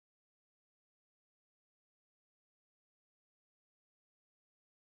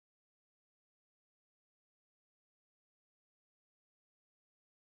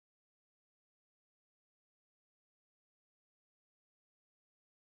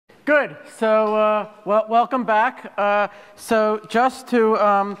Good. So, welcome back. So, just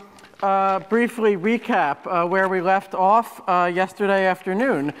to briefly recap where we left off yesterday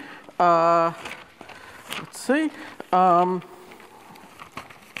afternoon. Let's see.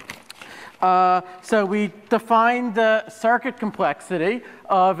 So we defined the circuit complexity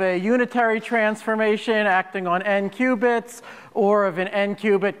of a unitary transformation acting on n qubits, or of an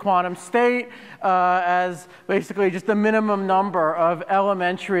n-qubit quantum state as basically just the minimum number of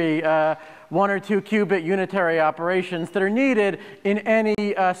elementary 1 or 2 qubit unitary operations that are needed in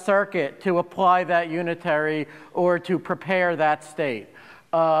any circuit to apply that unitary or to prepare that state.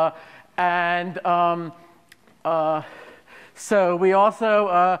 So we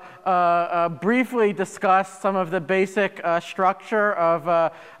also briefly discussed some of the basic structure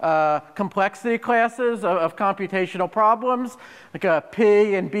of complexity classes of computational problems, like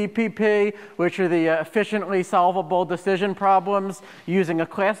P and BPP, which are the efficiently solvable decision problems using a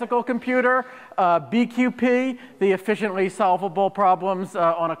classical computer, BQP, the efficiently solvable problems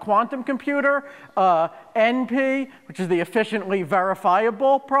on a quantum computer, NP, which is the efficiently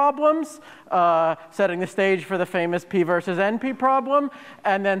verifiable problems, setting the stage for the famous P versus NP problem,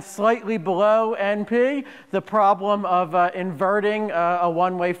 and then slightly below NP, the problem of inverting a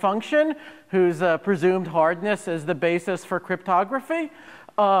one-way function whose presumed hardness is the basis for cryptography,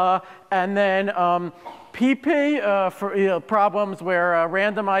 and then PP for problems where a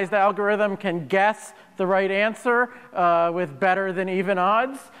randomized algorithm can guess the right answer with better than even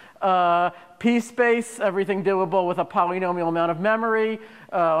odds. P-space, everything doable with a polynomial amount of memory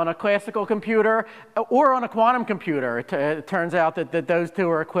on a classical computer or on a quantum computer. It turns out that those two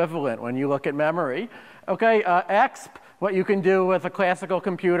are equivalent when you look at memory. Okay, exp, what you can do with a classical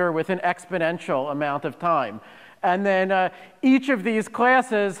computer with an exponential amount of time. And then each of these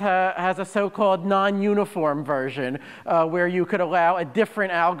classes has a so-called non-uniform version where you could allow a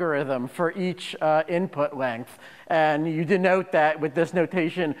different algorithm for each input length. And you denote that with this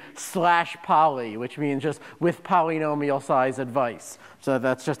notation /poly, which means just with polynomial size advice. So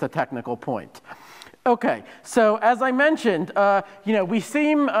that's just a technical point. Okay, so as I mentioned, we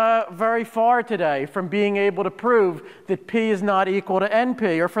seem very far today from being able to prove that P is not equal to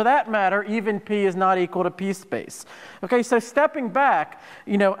NP, or for that matter, even P is not equal to P-space. Okay, so stepping back,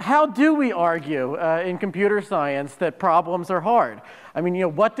 how do we argue in computer science that problems are hard? I mean,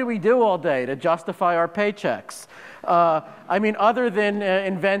 what do we do all day to justify our paychecks? I mean, other than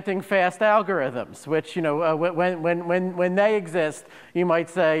inventing fast algorithms, which, when they exist, you might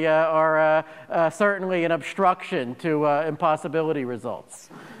say are certainly an obstruction to impossibility results.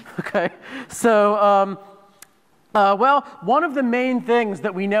 Okay, so well, one of the main things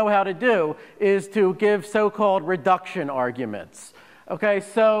that we know how to do is to give so-called reduction arguments. Okay,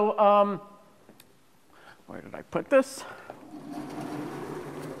 so where did I put this?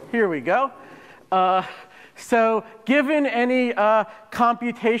 Here we go. So given any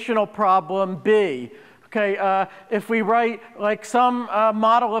computational problem B, okay, if we write like some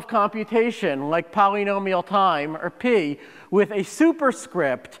model of computation, like polynomial time, or P, with a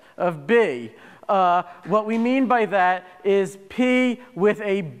superscript of B, what we mean by that is P with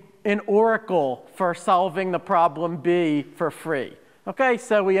an oracle for solving the problem B for free. Okay,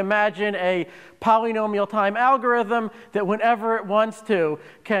 so we imagine a polynomial time algorithm that whenever it wants to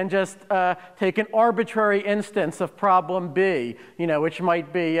can just take an arbitrary instance of problem B, which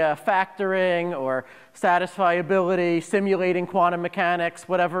might be factoring or satisfiability, simulating quantum mechanics,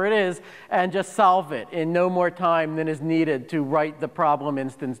 whatever it is, and just solve it in no more time than is needed to write the problem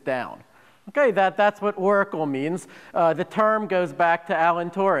instance down. Okay, that's what oracle means. The term goes back to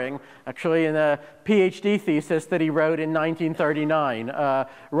Alan Turing, actually in a PhD thesis that he wrote in 1939,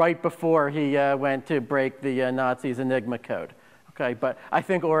 right before he went to break the Nazis' Enigma code. Okay, but I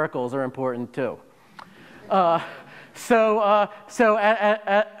think oracles are important too. So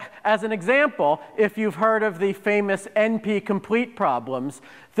as an example, if you've heard of the famous NP-complete problems,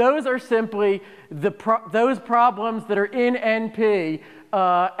 those are simply those problems that are in NP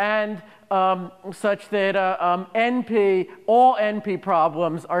and such that NP, all NP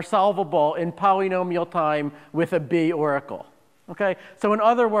problems are solvable in polynomial time with a B oracle. Okay? So in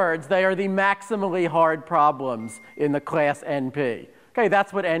other words, they are the maximally hard problems in the class NP. Okay,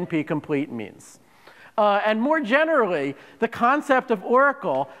 that's what NP complete means. And more generally, the concept of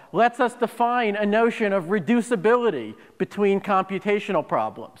oracle lets us define a notion of reducibility between computational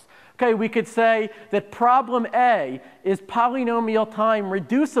problems. Okay, we could say that problem A is polynomial time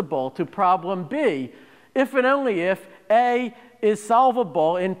reducible to problem B if and only if A is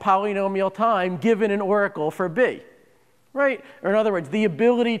solvable in polynomial time given an oracle for B. right? Or in other words, the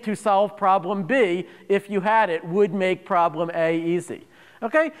ability to solve problem B, if you had it, would make problem A easy.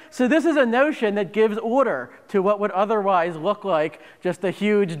 Okay, so this is a notion that gives order to what would otherwise look like just a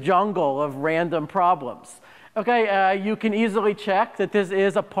huge jungle of random problems. Okay, you can easily check that this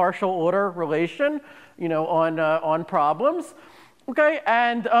is a partial order relation, on problems. Okay,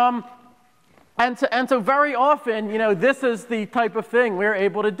 and so very often, this is the type of thing we're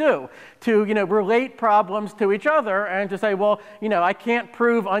able to do, to, relate problems to each other and to say, well, I can't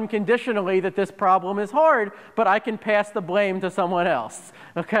prove unconditionally that this problem is hard, but I can pass the blame to someone else,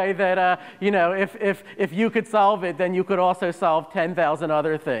 okay? That, if you could solve it, then you could also solve 10,000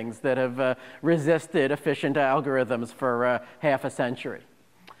 other things that have resisted efficient algorithms for half a century.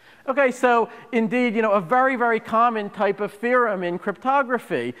 Okay, so indeed, a very, very common type of theorem in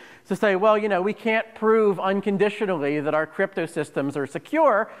cryptography is to say, well, we can't prove unconditionally that our crypto systems are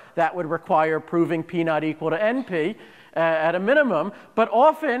secure. That would require proving P not equal to NP at a minimum. But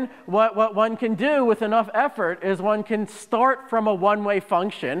often, what one can do with enough effort is one can start from a one-way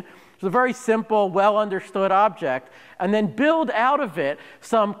function. It's a very simple, well-understood object, and then build out of it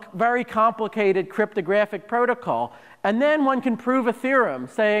some very complicated cryptographic protocol. And then one can prove a theorem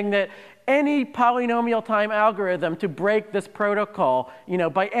saying that any polynomial time algorithm to break this protocol,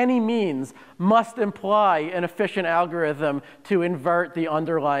 by any means, must imply an efficient algorithm to invert the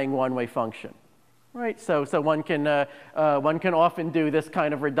underlying one-way function. Right, so one can often do this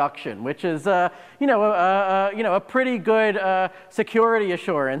kind of reduction, which is a pretty good security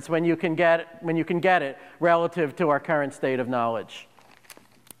assurance when you can get it relative to our current state of knowledge.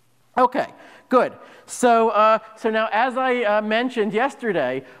 Okay, good. So now, as I mentioned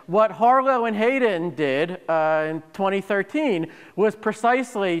yesterday, what Harlow and Hayden did in 2013 was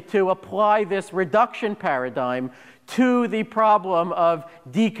precisely to apply this reduction paradigm to the problem of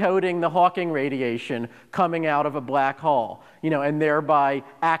decoding the Hawking radiation coming out of a black hole, and thereby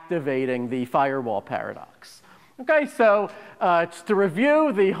activating the firewall paradox. Okay, so just to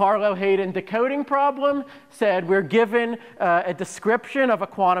review, the Harlow-Hayden decoding problem said we're given a description of a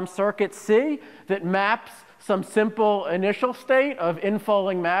quantum circuit C that maps some simple initial state of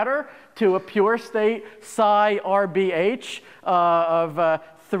infalling matter to a pure state psi RBH of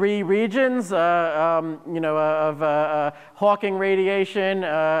 3 regions, of Hawking radiation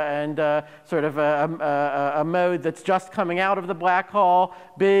and sort of a mode that's just coming out of the black hole,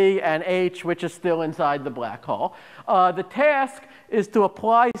 B, and H, which is still inside the black hole. The task is to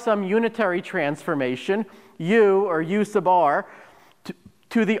apply some unitary transformation, U, or U sub R,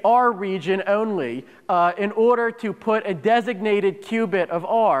 to the R region only in order to put a designated qubit of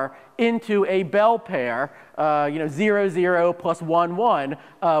R into a Bell pair, 0, 0 plus 1, 1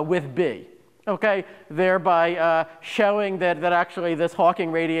 with B. Okay, thereby showing that actually this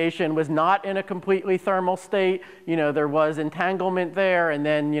Hawking radiation was not in a completely thermal state. There was entanglement there, and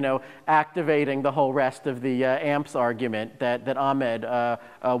then activating the whole rest of the amps argument that Ahmed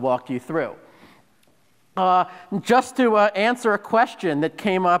walked you through. Just to answer a question that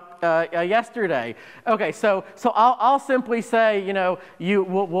came up yesterday. Okay, so I'll simply say, you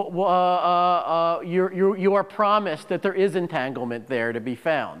are promised that there is entanglement there to be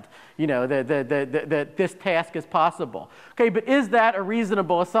found. That this task is possible. Okay, but is that a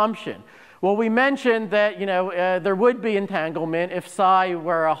reasonable assumption? Well, we mentioned that there would be entanglement if psi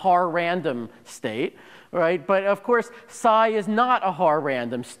were a Haar random state. Right? But of course, psi is not a Haar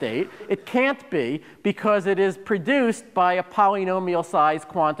random state. It can't be because it is produced by a polynomial size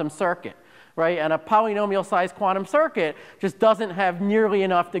quantum circuit. Right? And a polynomial size quantum circuit just doesn't have nearly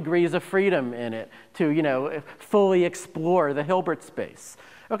enough degrees of freedom in it to fully explore the Hilbert space.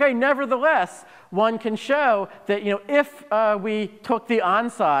 Okay, nevertheless, one can show that if we took the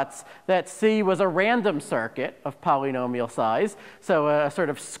ansatz that C was a random circuit of polynomial size, so a sort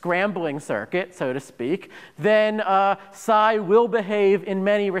of scrambling circuit, so to speak, then psi will behave in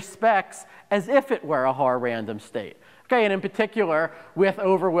many respects as if it were a Haar random state. Okay, and in particular, with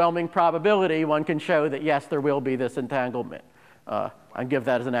overwhelming probability, one can show that yes, there will be this entanglement. I'll give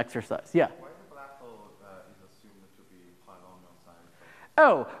that as an exercise. Yeah.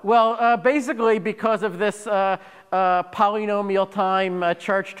 Oh, well, basically because of this polynomial time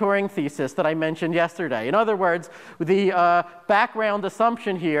Church-Turing thesis that I mentioned yesterday. In other words, the background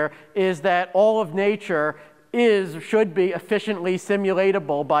assumption here is that all of nature should be efficiently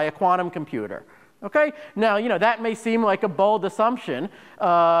simulatable by a quantum computer. Okay? Now, that may seem like a bold assumption.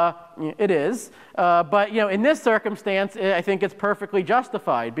 It is. But, in this circumstance, I think it's perfectly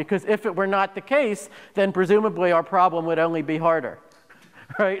justified, because if it were not the case, then presumably our problem would only be harder.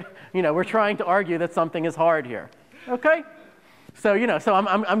 Right? We're trying to argue that something is hard here. Okay? So, so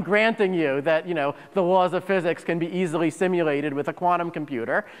I'm granting you that, the laws of physics can be easily simulated with a quantum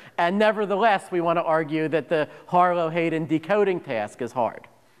computer, and nevertheless, we want to argue that the Harlow-Hayden decoding task is hard.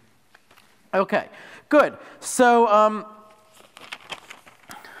 Okay, good. So,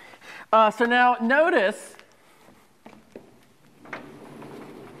 so now notice,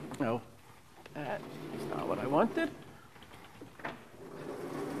 no, that's not what I wanted.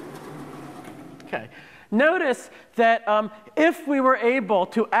 Okay. Notice that if we were able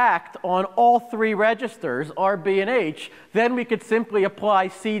to act on all three registers, R, B, and H, then we could simply apply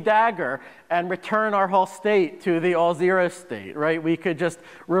C dagger and return our whole state to the all zero state, right? We could just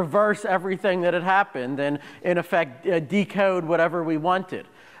reverse everything that had happened and, in effect, decode whatever we wanted.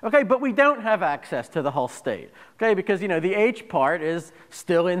 Okay, but we don't have access to the whole state, okay, because, the H part is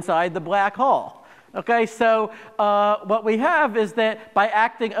still inside the black hole. Okay, so what we have is that by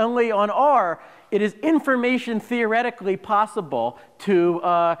acting only on R, it is information theoretically possible to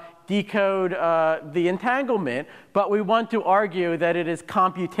decode the entanglement, but we want to argue that it is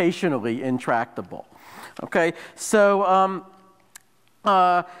computationally intractable. Okay, so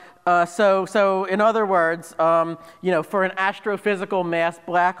so in other words, for an astrophysical mass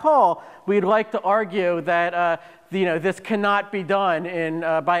black hole, we'd like to argue that this cannot be done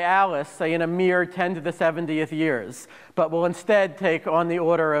by Alice, say, in a mere 10 to the 70th years, but will instead take on the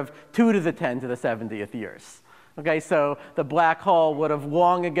order of 2 to the 10 to the 70th years. Okay, so the black hole would have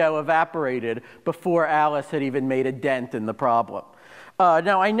long ago evaporated before Alice had even made a dent in the problem.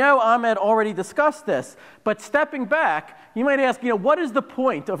 Now, I know Ahmed already discussed this, but stepping back, you might ask, what is the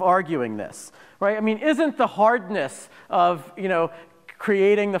point of arguing this, right? I mean, isn't the hardness of,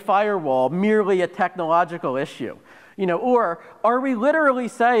 creating the firewall merely a technological issue? Or are we literally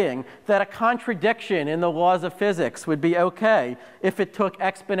saying that a contradiction in the laws of physics would be okay if it took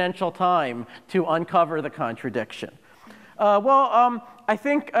exponential time to uncover the contradiction? I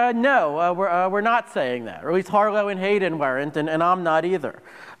think no, we're not saying that, or at least Harlow and Hayden weren't, and I'm not either.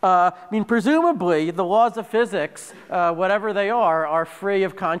 I mean, presumably, the laws of physics, whatever they are free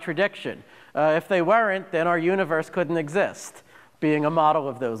of contradiction. If they weren't, then our universe couldn't exist, being a model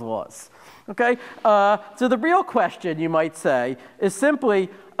of those laws. Okay? So the real question, you might say, is simply,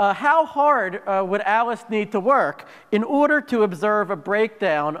 how hard would Alice need to work in order to observe a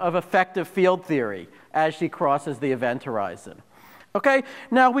breakdown of effective field theory as she crosses the event horizon? Okay?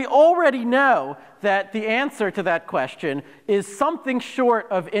 Now, we already know that the answer to that question is something short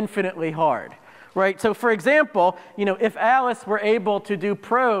of infinitely hard. Right? So, for example, if Alice were able to do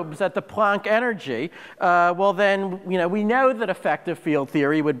probes at the Planck energy, well then, we know that effective field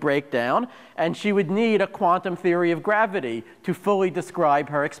theory would break down, and she would need a quantum theory of gravity to fully describe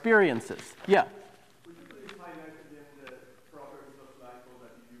her experiences. Yeah? Would you please highlight again the properties of black hole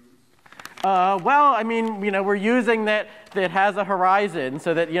that you use? Well, I mean, we're using that has a horizon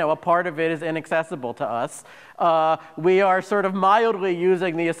so that, a part of it is inaccessible to us. We are sort of mildly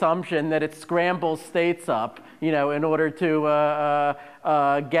using the assumption that it scrambles states up, in order to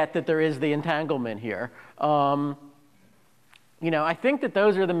get that there is the entanglement here. I think that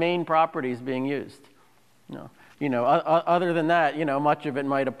those are the main properties being used. Other than that, much of it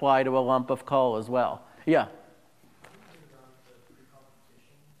might apply to a lump of coal as well. Yeah.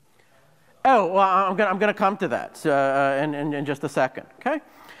 Oh, well, I'm going to come to that in just a second. Okay.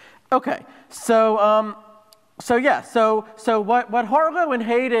 Okay. So what Harlow and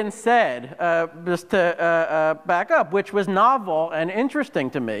Hayden said, just to back up, which was novel and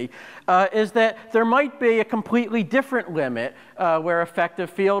interesting to me, is that there might be a completely different limit where effective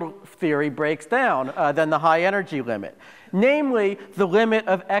field theory breaks down than the high energy limit, namely the limit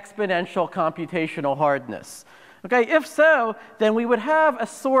of exponential computational hardness. Okay, if so, then we would have a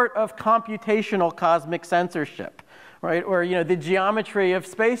sort of computational cosmic censorship, right? Or, the geometry of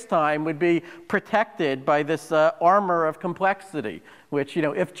space-time would be protected by this armor of complexity, which,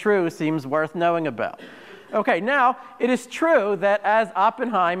 if true, seems worth knowing about. Okay, now, it is true that, as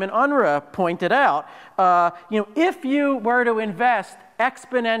Oppenheim and Unruh pointed out, if you were to invest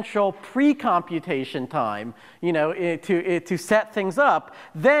exponential pre-computation time, to set things up,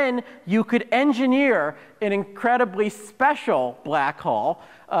 then you could engineer an incredibly special black hole,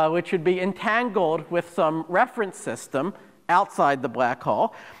 which would be entangled with some reference system outside the black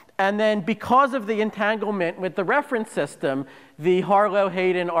hole. And then because of the entanglement with the reference system, the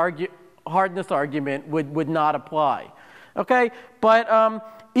Harlow-Hayden hardness argument would not apply. Okay? But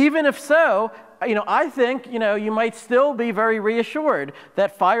even if so, I think, you might still be very reassured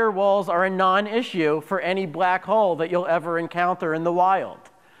that firewalls are a non-issue for any black hole that you'll ever encounter in the wild,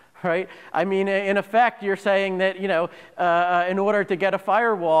 right? I mean, in effect, you're saying that, you know, in order to get a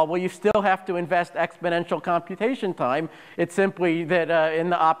firewall, well, you still have to invest exponential computation time. It's simply that in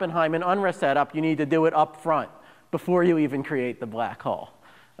the Oppenheim and Unruh setup, you need to do it up front before you even create the black hole.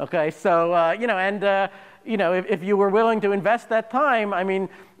 Okay, so, you know, and, you know, if you were willing to invest that time, I mean,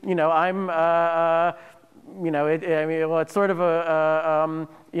 you know, you know, I mean, well, it's sort of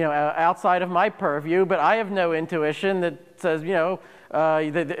you know, outside of my purview, but I have no intuition that says, you know,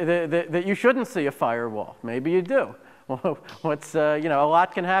 that you shouldn't see a firewall. Maybe you do. Well, you know, a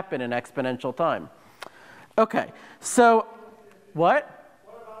lot can happen in exponential time. Okay, so what?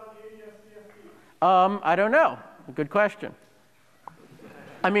 What about the AdS CFT? I don't know. Good question.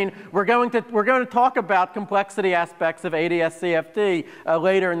 I mean, we're going to talk about complexity aspects of AdS CFT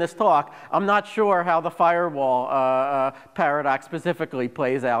later in this talk. I'm not sure how the firewall paradox specifically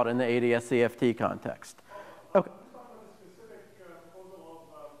plays out in the AdS CFT context. Okay.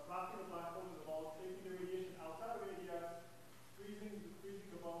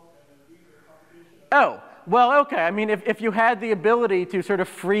 Oh, well, okay. I mean, if you had the ability to sort of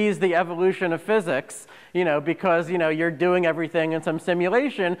freeze the evolution of physics, you know, because, you know, you're doing everything in some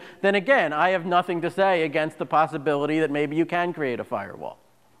simulation, then again, I have nothing to say against the possibility that maybe you can create a firewall.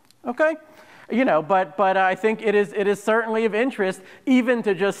 Okay? You know, but I think it is certainly of interest even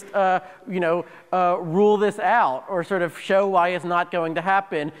to just, you know, rule this out or sort of show why it's not going to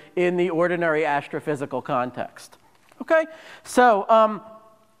happen in the ordinary astrophysical context. Okay? So,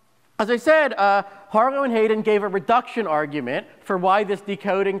 as I said, Harlow and Hayden gave a reduction argument for why this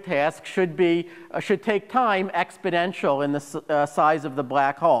decoding task should take time exponential in the size of the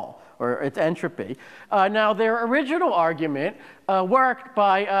black hole, or its entropy. Now, their original argument worked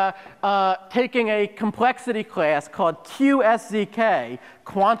by taking a complexity class called QSZK,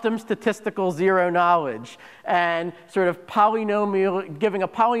 quantum statistical zero knowledge, and sort of giving a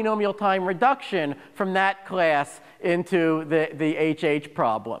polynomial time reduction from that class into the HH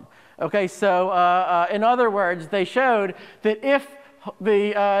problem. Okay, so in other words, they showed that if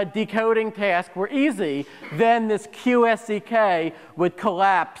the decoding task were easy, then this QSZK would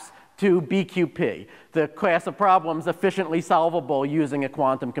collapse to BQP, the class of problems efficiently solvable using a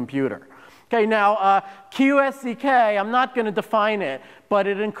quantum computer. Okay, now QSZK, I'm not going to define it, but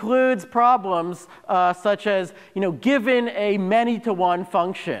it includes problems such as, you know, given a many-to-one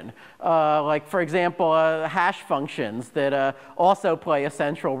function, like, for example, hash functions that also play a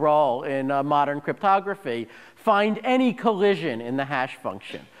central role in modern cryptography, find any collision in the hash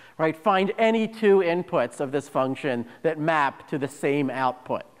function, right? Find any two inputs of this function that map to the same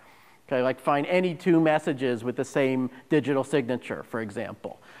output. Okay, like find any two messages with the same digital signature, for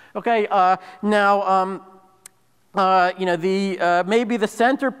example. Okay, now, you know, maybe the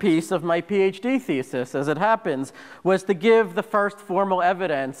centerpiece of my PhD thesis, as it happens, was to give the first formal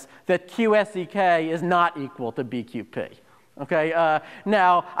evidence that QSZK is not equal to BQP. Okay,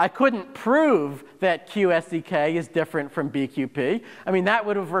 now, I couldn't prove that QSZK is different from BQP. I mean, that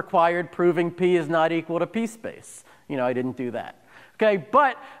would have required proving P is not equal to P space. You know, I didn't do that. Okay,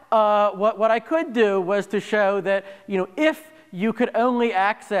 but what I could do was to show that, you know, if you could only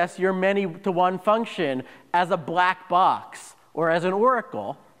access your many-to-one function as a black box or as an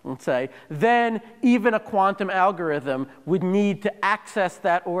oracle, let's say, then even a quantum algorithm would need to access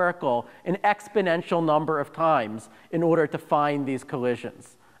that oracle an exponential number of times in order to find these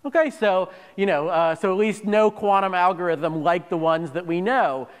collisions. Okay, so, you know, so at least no quantum algorithm like the ones that we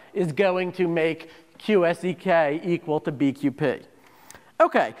know is going to make QSZK equal to BQP.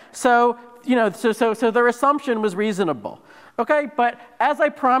 Okay, so, you know, so their assumption was reasonable. Okay, but as I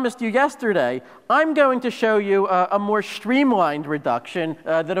promised you yesterday, I'm going to show you a more streamlined reduction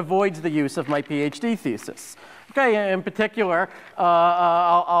that avoids the use of my PhD thesis. Okay, in particular,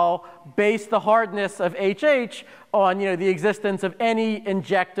 I'll base the hardness of HH on, you know, the existence of any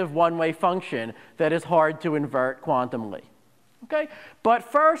injective one-way function that is hard to invert quantumly. Okay, but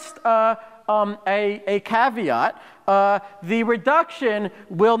first, a caveat. The reduction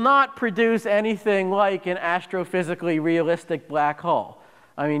will not produce anything like an astrophysically realistic black hole.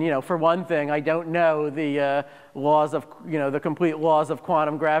 I mean, you know, for one thing, I don't know the laws of, you know, the complete laws of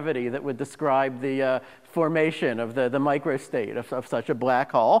quantum gravity that would describe the formation of the microstate of such a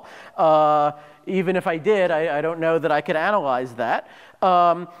black hole. Even if I did, I don't know that I could analyze that.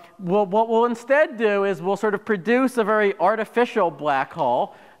 What we'll instead do is we'll sort of produce a very artificial black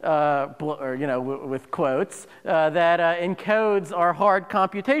hole, or, you know, with quotes, that encodes our hard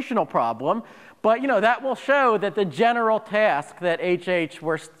computational problem. But, you know, that will show that the general task that HH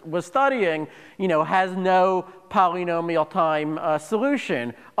was studying, you know, has no polynomial time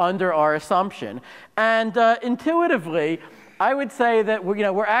solution under our assumption. And intuitively, I would say that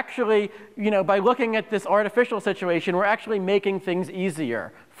we're actually, by looking at this artificial situation, we're actually making things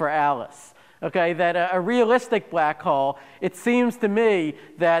easier for Alice. Okay, that a realistic black hole, it seems to me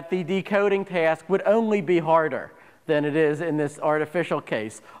that the decoding task would only be harder than it is in this artificial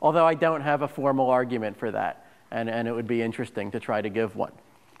case, although I don't have a formal argument for that, and it would be interesting to try to give one.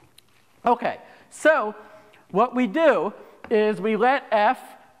 Okay, so what we do is we let f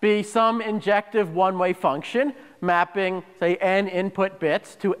be some injective one-way function mapping, say, n input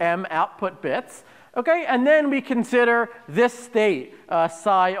bits to m output bits. Okay, and then we consider this state,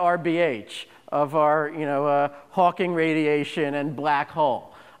 psi RBH, of our Hawking radiation and black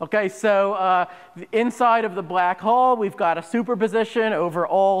hole. Okay, so inside of the black hole, we've got a superposition over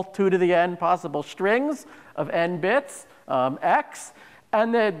all 2 to the n possible strings of n bits, x,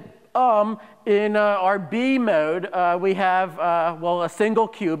 and then in our B mode, we have, well, a single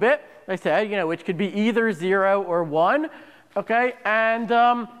qubit, I said, which could be either 0 or 1, okay? And,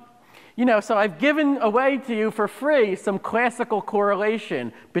 so I've given away to you for free some classical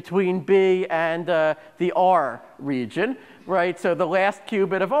correlation between B and the R region, right? So the last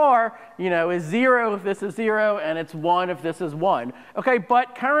qubit of R, is 0 if this is 0, and it's 1 if this is 1. Okay,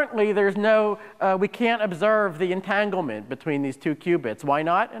 but currently there's no, we can't observe the entanglement between these 2 qubits. Why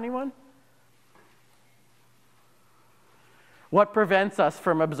not, anyone? What prevents us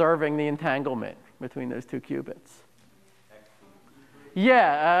from observing the entanglement between those 2 qubits?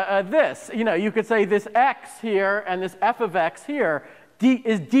 Yeah, this. You could say this x here and this f of x here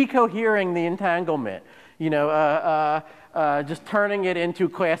is decohering the entanglement. Just turning it into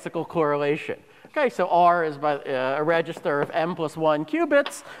classical correlation. Okay, so R is by a register of m plus 1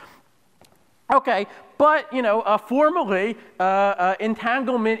 qubits. Okay, but formally,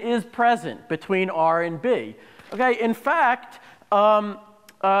 entanglement is present between R and B. Okay, in fact, in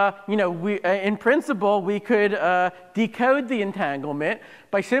principle, we could decode the entanglement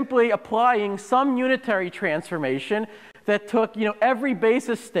by simply applying some unitary transformation that took every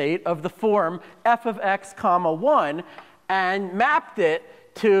basis state of the form f of x comma 1 and mapped it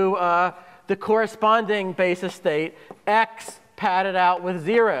to the corresponding basis state x padded out with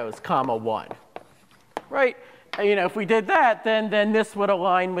zeros comma 1. Right? If we did that, then this would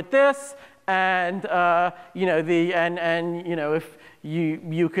align with this, and if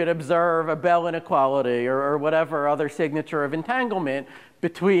you could observe a Bell inequality or whatever other signature of entanglement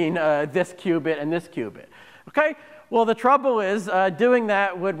between this qubit and this qubit. Okay? Well, the trouble is doing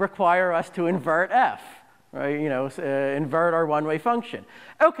that would require us to invert f, right? Invert our one-way function.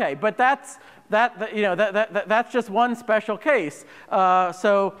 Okay, but that's just one special case.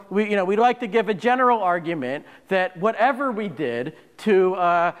 So we'd like to give a general argument that whatever we did to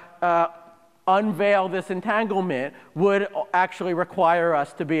unveil this entanglement would actually require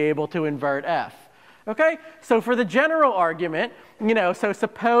us to be able to invert f. Okay, so for the general argument, so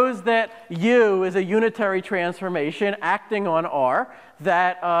suppose that U is a unitary transformation acting on R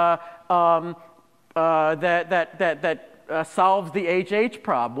that solves the HH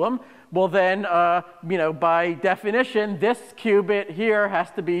problem. Well, then, by definition, this qubit here has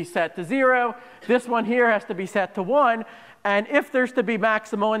to be set to 0. This one here has to be set to 1. And if there's to be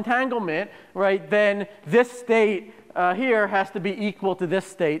maximal entanglement, right, then this state here has to be equal to this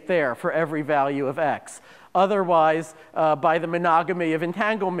state there for every value of x. Otherwise, by the monogamy of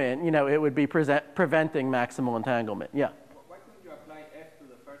entanglement, it would be preventing maximal entanglement. Yeah? Why couldn't you apply f to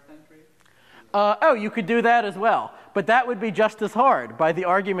the first entry? Oh, you could do that as well. But that would be just as hard by the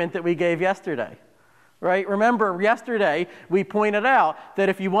argument that we gave yesterday. Right? Remember, yesterday we pointed out that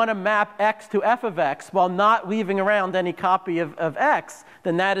if you want to map x to f of x while not leaving around any copy of x,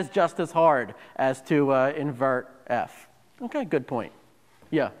 then that is just as hard as to invert f. Okay, good point.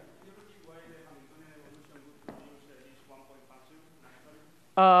 Yeah?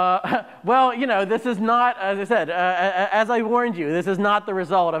 Well, this is not, as I said, as I warned you, this is not the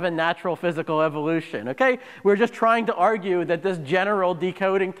result of a natural physical evolution, okay? We're just trying to argue that this general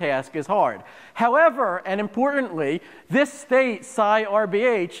decoding task is hard. However, and importantly, this state, psi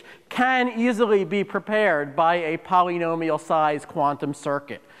RBH, can easily be prepared by a polynomial size quantum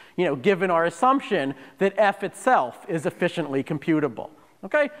circuit, given our assumption that f itself is efficiently computable.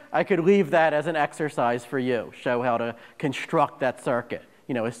 Okay? I could leave that as an exercise for you, show how to construct that circuit,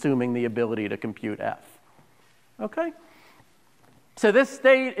 assuming the ability to compute f. Okay? So this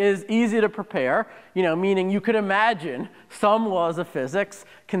state is easy to prepare, meaning you could imagine some laws of physics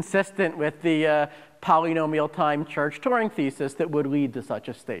consistent with the polynomial time Church-Turing thesis that would lead to such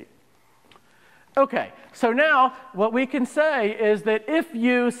a state. Okay, so now what we can say is that if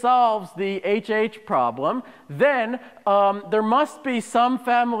U solves the HH problem, then there must be some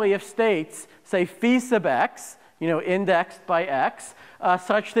family of states, say phi sub x, indexed by x,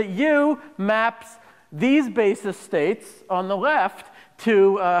 such that U maps these basis states on the left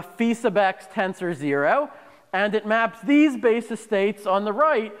to phi sub x tensor 0, and it maps these basis states on the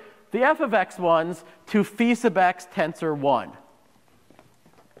right, the f of x ones, to phi sub x tensor 1.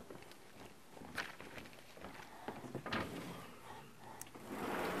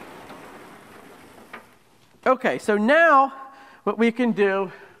 Okay, so now what we can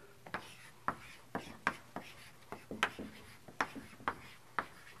do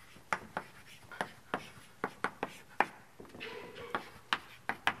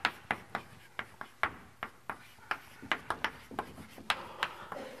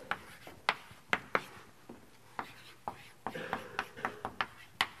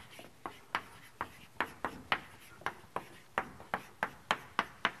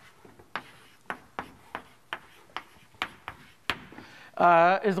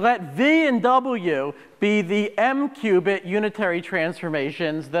is let V and W be the m-qubit unitary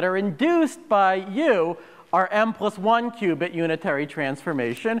transformations that are induced by U, our m plus 1 qubit unitary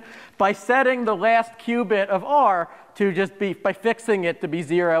transformation, by setting the last qubit of R to just be, by fixing it to be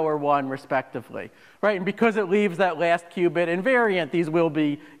 0 or 1 respectively. Right? And because it leaves that last qubit invariant, these will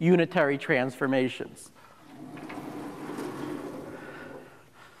be unitary transformations.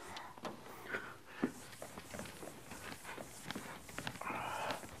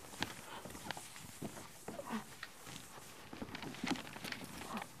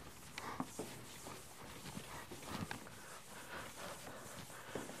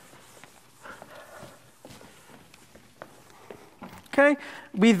 Okay,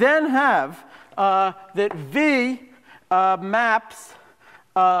 we then have that V maps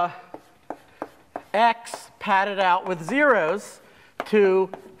x padded out with zeros to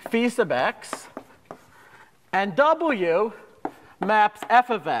phi sub x, and W maps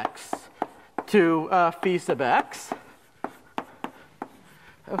f of x to phi sub x.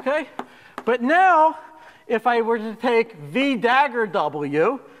 Okay, but now if I were to take V dagger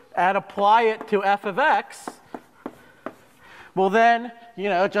W and apply it to f of x, well then,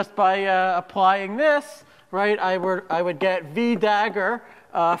 just by applying this, right, I would get V dagger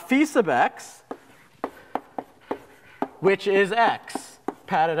phi sub x, which is x,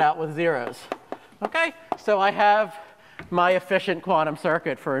 padded out with zeros. Okay, so I have my efficient quantum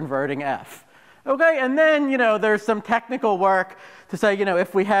circuit for inverting F. Okay, and then, there's some technical work to say,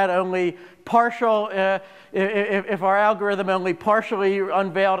 if we had only partial, if our algorithm only partially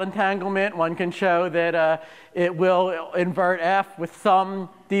unveiled entanglement, one can show that it will invert F with some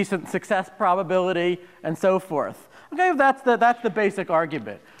decent success probability and so forth. Okay, that's the basic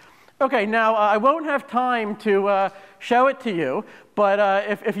argument. Okay, now I won't have time to show it to you, but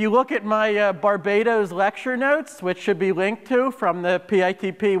if you look at my Barbados lecture notes, which should be linked to from the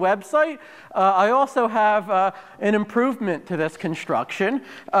PITP website, I also have an improvement to this construction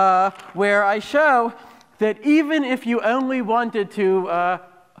where I show that even if you only wanted to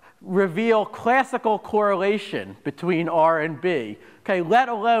reveal classical correlation between R and B, okay, let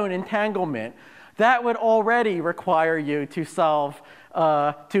alone entanglement, that would already require you to solve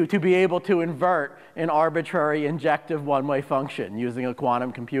to be able to invert an arbitrary injective one-way function using a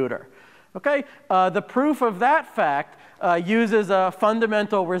quantum computer. Okay? The proof of that fact uses a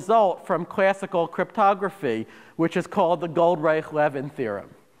fundamental result from classical cryptography, which is called the Goldreich-Levin theorem.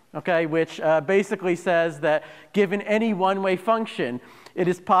 Okay? Which basically says that given any one-way function, it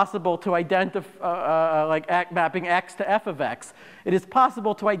is possible to identify, mapping x to f of x, it is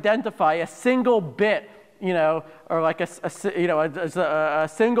possible to identify a single bit, or like a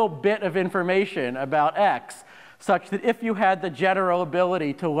single bit of information about x, such that if you had the general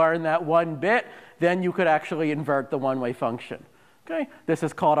ability to learn that one bit, then you could actually invert the one-way function. Okay? This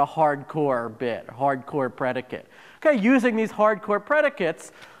is called a hardcore bit, a hardcore predicate. Okay? Using these hardcore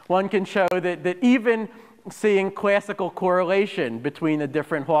predicates, one can show that even seeing classical correlation between the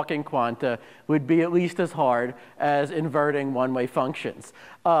different Hawking quanta would be at least as hard as inverting one-way functions.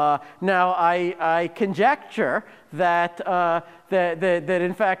 Now, I conjecture that, that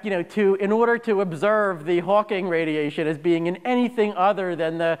in fact, in order to observe the Hawking radiation as being in anything other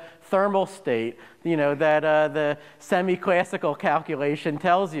than the thermal state, that the semi-classical calculation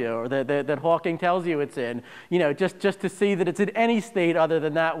tells you, or that Hawking tells you it's in, just to see that it's in any state other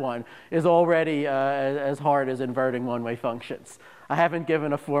than that one is already as hard as inverting one-way functions. I haven't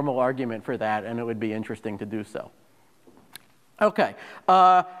given a formal argument for that, and it would be interesting to do so. Okay,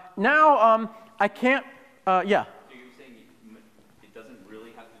 now I can't, yeah? So you're saying it doesn't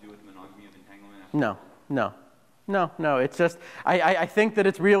really have to do with monogamy of entanglement? No, it's just, I think that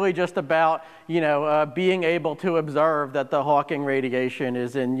it's really just about, being able to observe that the Hawking radiation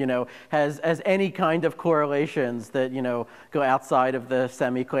is in, has any kind of correlations that, go outside of the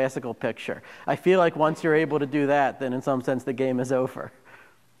semi-classical picture. I feel like once you're able to do that, then in some sense the game is over.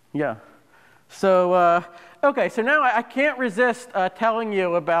 Yeah. So, okay, so now I can't resist telling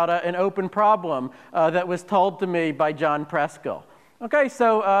you about an open problem that was told to me by John Preskill. Okay,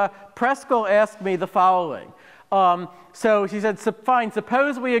 so Preskill asked me the following. So he said, fine,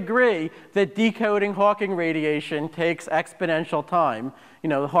 suppose we agree that decoding Hawking radiation takes exponential time.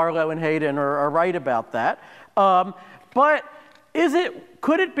 Harlow and Hayden are right about that. But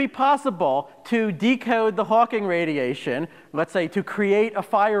could it be possible to decode the Hawking radiation, let's say to create a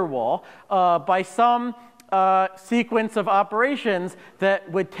firewall, by some sequence of operations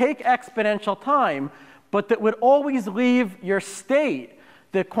that would take exponential time, but that would always leave your state,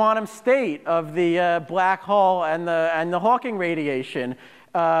 the quantum state of the black hole and the Hawking radiation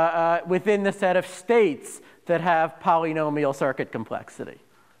within the set of states that have polynomial circuit complexity?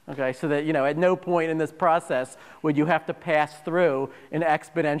 Okay, so that at no point in this process would you have to pass through an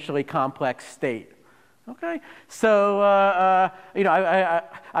exponentially complex state. Okay, so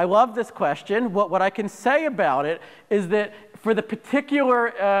I love this question. What I can say about it is that for the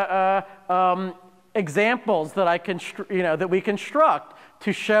particular examples that that we construct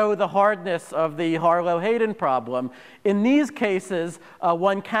to show the hardness of the Harlow-Hayden problem, in these cases,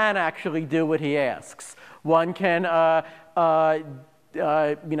 one can actually do what he asks. One can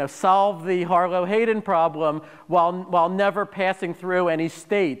solve the Harlow-Hayden problem while never passing through any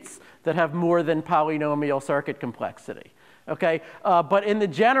states that have more than polynomial circuit complexity. Okay, but in the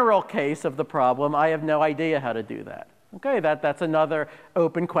general case of the problem, I have no idea how to do that. Okay, that's another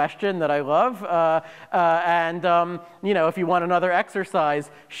open question that I love. If you want another exercise,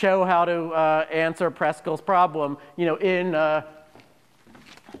 show how to answer Preskill's problem,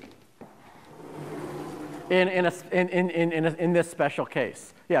 in this special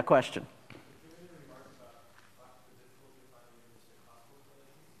case. Yeah, question.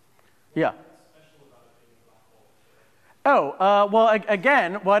 Yeah. Well,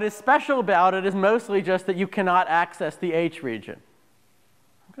 again, what is special about it is mostly just that you cannot access the H region.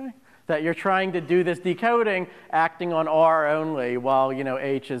 Okay? That you're trying to do this decoding acting on R only while,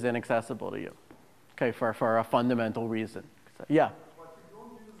 H is inaccessible to you. Okay, for a fundamental reason. So, yeah.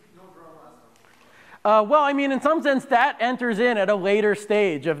 Well, I mean, in some sense, that enters in at a later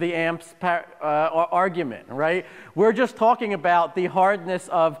stage of the AMP's argument, right? We're just talking about the hardness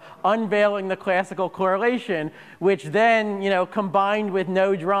of unveiling the classical correlation, which then, combined with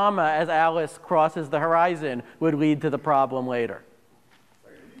no drama as Alice crosses the horizon, would lead to the problem later.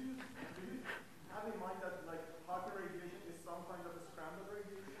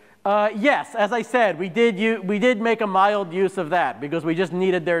 Yes, as I said, we did make a mild use of that because we just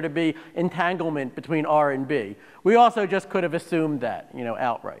needed there to be entanglement between R and B. We also just could have assumed that,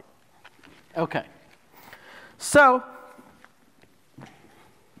 outright. Okay. So,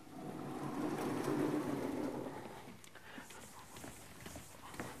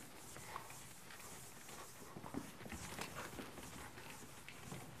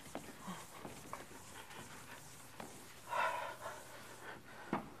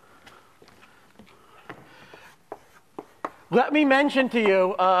 let me mention to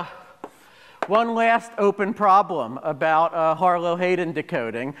you one last open problem about Harlow-Hayden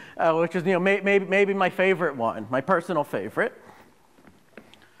decoding, which is maybe my favorite one, my personal favorite.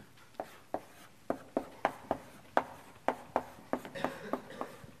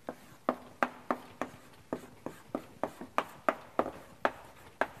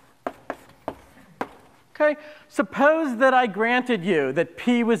 Okay, suppose that I granted you that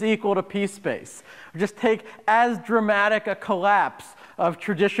P was equal to P space. Just take as dramatic a collapse of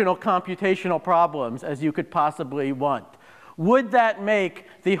traditional computational problems as you could possibly want. Would that make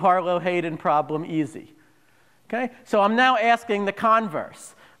the Harlow-Hayden problem easy? Okay, so I'm now asking the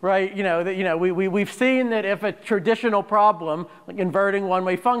converse, right? We've seen that if a traditional problem, like inverting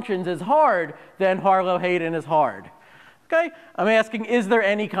one-way functions, is hard, then Harlow-Hayden is hard. Okay, I'm asking, is there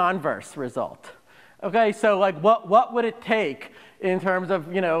any converse result? Okay, so what would it take in terms of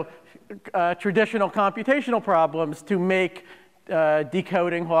traditional computational problems to make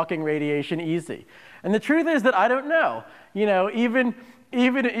decoding Hawking radiation easy? And the truth is that I don't know. Even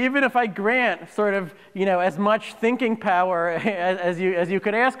if I grant sort of as much thinking power as you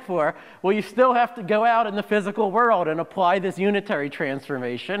could ask for, well, you still have to go out in the physical world and apply this unitary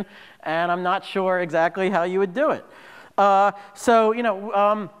transformation, and I'm not sure exactly how you would do it.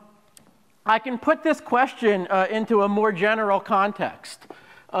 I can put this question into a more general context.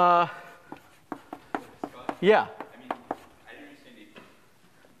 Yeah.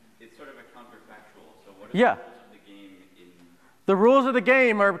 Yeah. The rules of the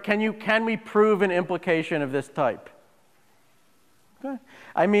game are, can we prove an implication of this type? Okay.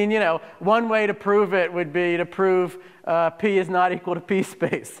 I mean, you know, one way to prove it would be to prove P is not equal to P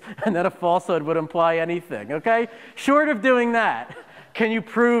space, and that a falsehood would imply anything, okay? Short of doing that, can you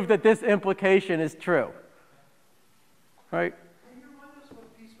prove that this implication is true? Right? Can you remind us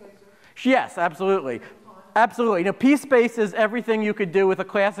what P space is? Yes, absolutely. Absolutely. You know, P space is everything you could do with a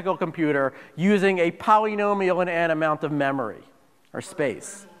classical computer using a polynomial in n amount of memory or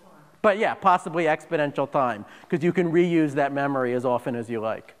space. But yeah, possibly exponential time, because you can reuse that memory as often as you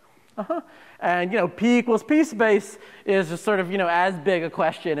like. And you know, P equals P space is just sort of, you know, as big a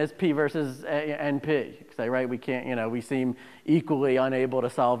question as P versus NP. Say, right? We can't, you know, we seem equally unable to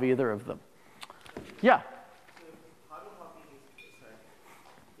solve either of them. Yeah.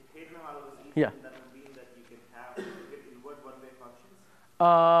 Yeah. That would mean that you can have invert one-way functions.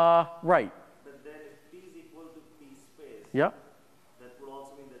 Right. But then if P is equal to P space, Yep. that would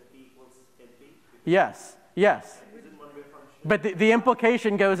also mean that P equals NP. Yes. Yes. Is it one-way function? But the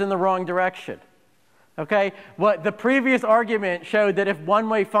implication goes in the wrong direction. Okay? What the previous argument showed that if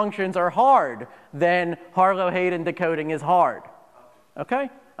one-way functions are hard, then Harlow-Hayden decoding is hard. Okay?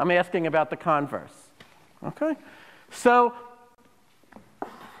 I'm asking about the converse. Okay? So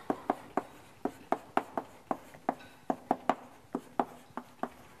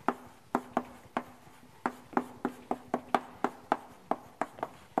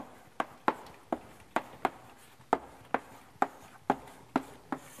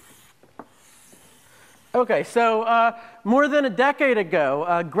okay, so more than a decade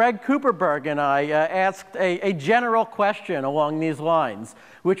ago, Greg Cooperberg and I asked a general question along these lines,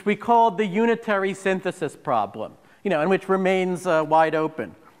 which we called the unitary synthesis problem, you know, and which remains wide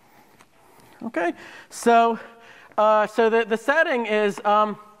open. Okay, so the setting is,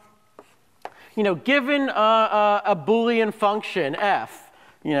 you know, given a Boolean function f,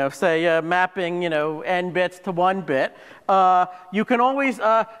 you know, say mapping, you know, n bits to 1 bit, you can always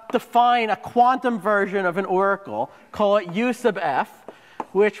define a quantum version of an oracle, call it u sub f,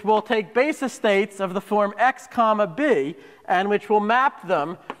 which will take basis states of the form x comma b, and which will map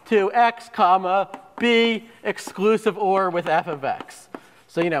them to x comma b exclusive OR with f of x.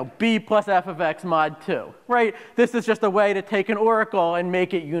 So, you know, b plus f of x mod 2, right? This is just a way to take an oracle and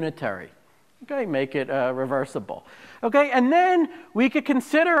make it unitary. Okay, make it reversible. Okay, and then we could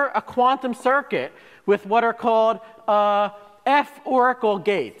consider a quantum circuit with what are called F oracle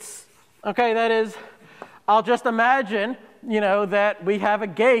gates. Okay, that is, I'll just imagine, you know, that we have a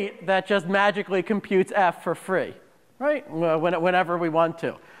gate that just magically computes F for free, right? Whenever we want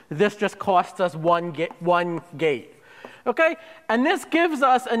to. This just costs us one gate. Okay, and this gives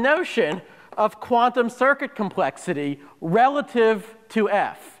us a notion of quantum circuit complexity relative to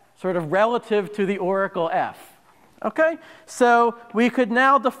F, sort of relative to the oracle F. Okay, so we could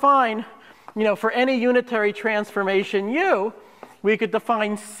now define, you know, for any unitary transformation U, we could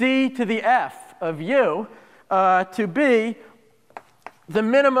define C to the F of U to be the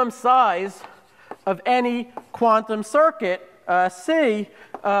minimum size of any quantum circuit C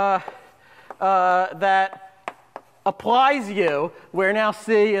that applies U, where now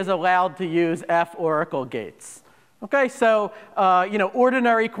C is allowed to use F oracle gates. Okay, so you know,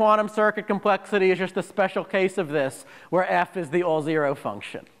 ordinary quantum circuit complexity is just a special case of this, where f is the all-zero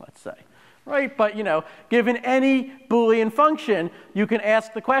function, let's say. Right, but you know, given any Boolean function, you can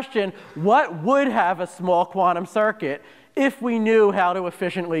ask the question, what would have a small quantum circuit if we knew how to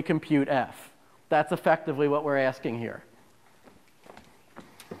efficiently compute f? That's effectively what we're asking here.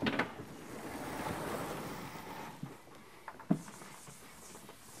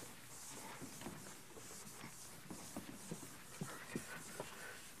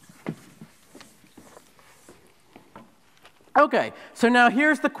 Okay, so now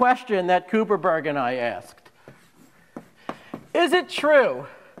here's the question that Cooperberg and I asked. Is it true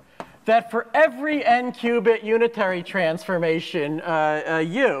that for every n-qubit unitary transformation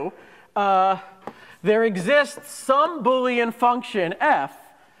U, there exists some Boolean function f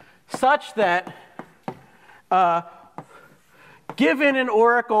such that given an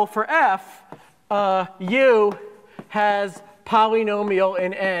oracle for f, U has polynomial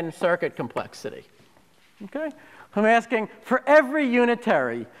in n circuit complexity? Okay? I'm asking, for every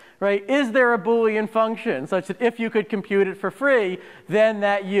unitary, right, is there a Boolean function such that if you could compute it for free, then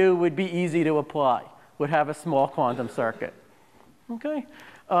that U would be easy to apply, would have a small quantum circuit? Okay?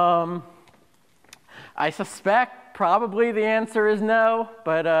 I suspect probably the answer is no,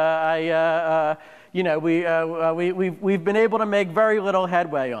 but you know, we've been able to make very little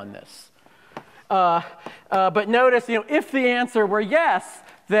headway on this. But notice, you know, if the answer were yes,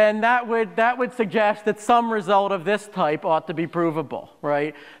 then that would suggest that some result of this type ought to be provable,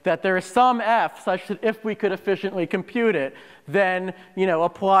 right? That there is some f such that if we could efficiently compute it, then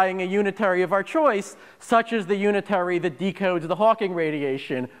applying a unitary of our choice, such as the unitary that decodes the Hawking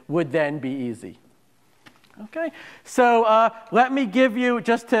radiation, would then be easy. Okay, so let me give you,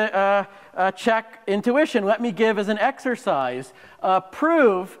 just to check intuition, let me give as an exercise,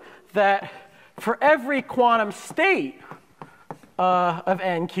 prove that for every quantum state of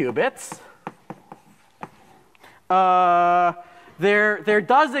n qubits, there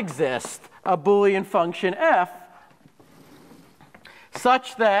does exist a Boolean function f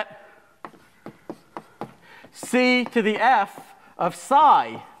such that c to the f of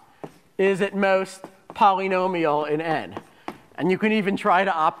psi is at most polynomial in n. And you can even try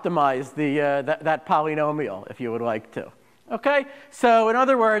to optimize that polynomial if you would like to. Okay? So in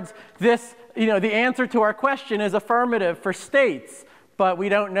other words, this, the answer to our question is affirmative for states, but we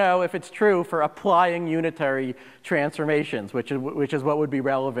don't know if it's true for applying unitary transformations, which is what would be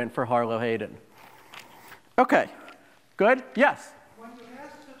relevant for Harlow-Hayden. Okay. Good? Yes? When you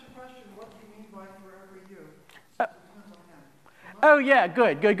ask such a question, what do you mean by for every u? Oh, yeah,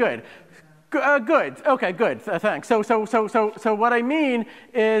 good. Good. Okay, good. Thanks. So what I mean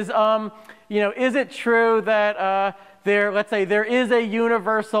is, is it true that let's say there is a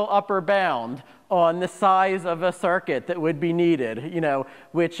universal upper bound on the size of a circuit that would be needed,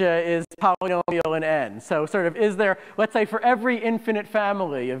 which is polynomial in n. So sort of is there, let's say for every infinite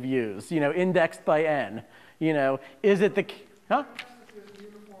family of u's, indexed by n, is it the, huh?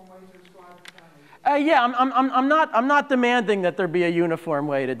 Yeah, I'm not demanding that there be a uniform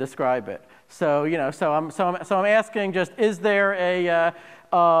way to describe it. So I'm asking just, is there a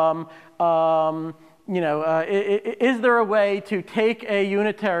is there a way to take a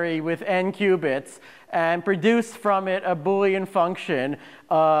unitary with n qubits and produce from it a Boolean function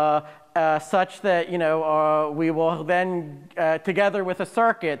such that we will then, together with a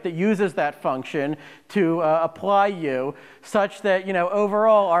circuit that uses that function to apply u, such that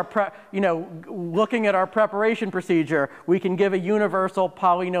overall looking at our preparation procedure, we can give a universal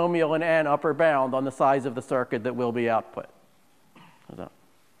polynomial in n upper bound on the size of the circuit that will be output. Yeah.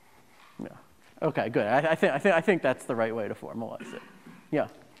 Okay, good. I think that's the right way to formalize it. Yeah.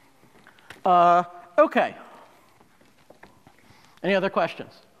 Okay. Any other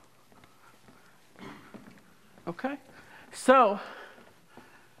questions? Okay. So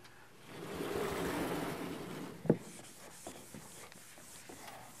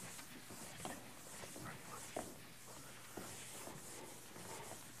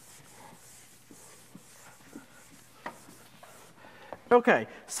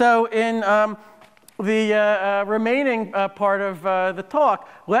in the remaining part of the talk,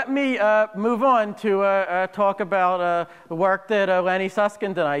 let me move on to talk about the work that Lenny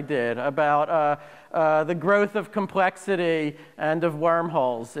Susskind and I did about the growth of complexity and of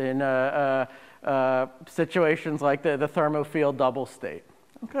wormholes in situations like the thermofield double state,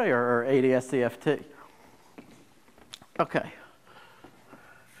 okay, or AdS CFT. Okay.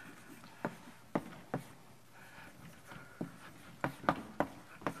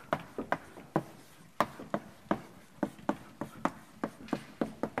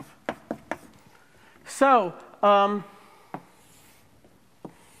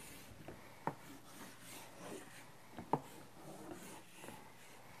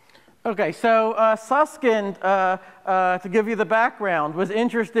 So, Susskind, to give you the background, was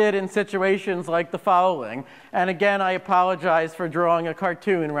interested in situations like the following. And again, I apologize for drawing a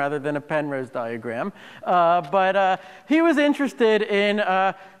cartoon rather than a Penrose diagram. But he was interested in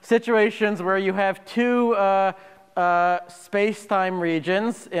situations where you have two space-time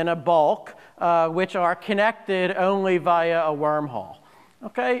regions in a bulk, which are connected only via a wormhole.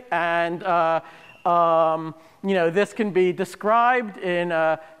 Okay, and this can be described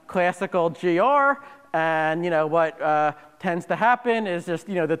in classical GR, and what tends to happen is just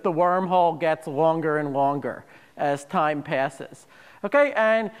that the wormhole gets longer and longer as time passes. Okay,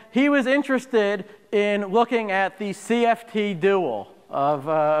 and he was interested in looking at the CFT dual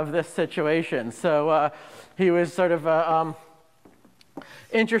of this situation. So he was sort of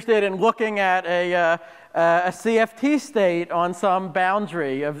interested in looking at a CFT state on some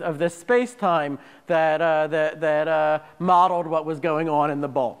boundary of this space-time that modeled what was going on in the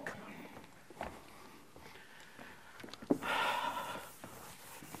bulk.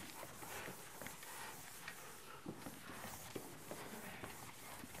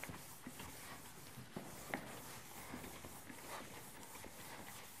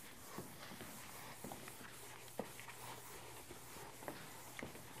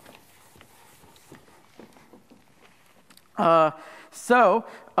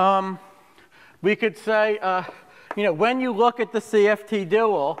 We could say, when you look at the CFT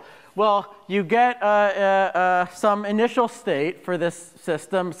dual, well, you get some initial state for this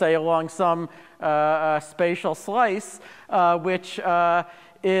system, say along some spatial slice, which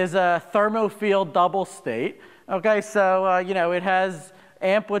is a thermofield double state. Okay, so it has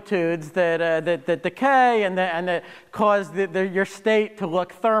amplitudes that decay and that cause your state to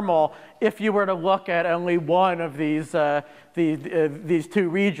look thermal if you were to look at only one of these two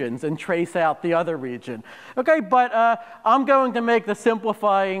regions and trace out the other region. Okay, but I'm going to make the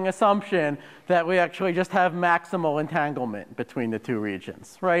simplifying assumption that we actually just have maximal entanglement between the two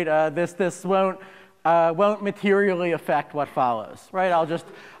regions, right? This won't materially affect what follows, right?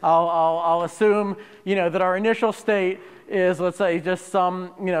 I'll assume, that our initial state is, let's say, just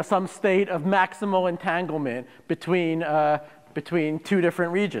some state of maximal entanglement between two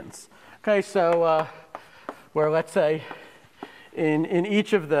different regions. Okay, so where, let's say, in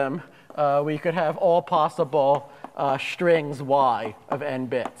each of them, we could have all possible strings y of n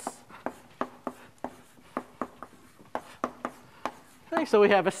bits. Okay, so we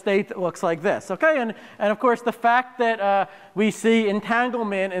have a state that looks like this. Okay, and of course the fact that we see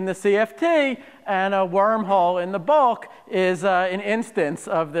entanglement in the CFT and a wormhole in the bulk is an instance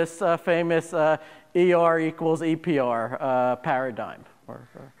of this famous ER equals EPR paradigm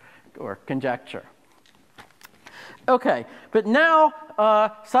or conjecture. Okay, but now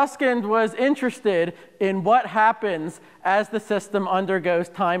Susskind was interested in what happens as the system undergoes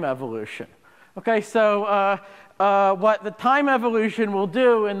time evolution. Okay, so what the time evolution will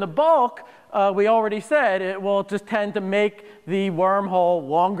do in the bulk, we already said, it will just tend to make the wormhole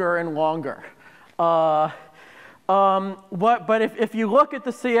longer and longer. But if you look at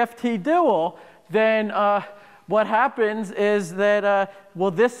the CFT dual, then what happens is that,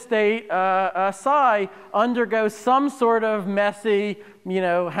 this state, psi, undergoes some sort of messy,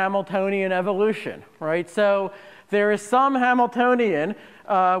 Hamiltonian evolution, right? So there is some Hamiltonian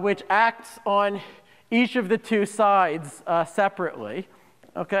which acts on each of the two sides separately,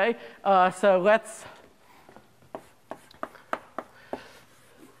 okay? So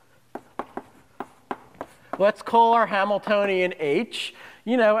let's call our Hamiltonian H.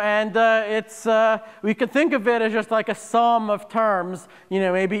 And we could think of it as just like a sum of terms,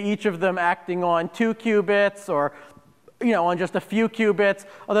 maybe each of them acting on 2 qubits or, on just a few qubits,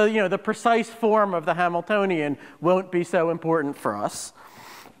 although, the precise form of the Hamiltonian won't be so important for us,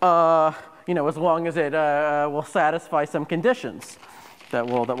 as long as it will satisfy some conditions that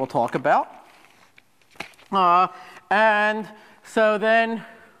we'll talk about. And so then,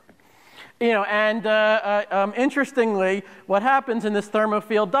 interestingly, what happens in this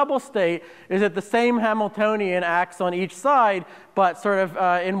thermofield double state is that the same Hamiltonian acts on each side, but sort of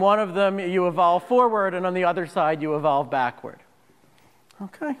in one of them you evolve forward, and on the other side you evolve backward.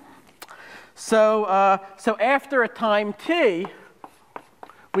 Okay. So after a time t,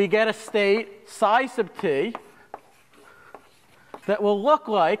 we get a state psi sub t that will look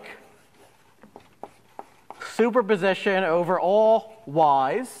like superposition over all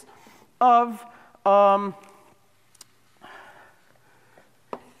y's of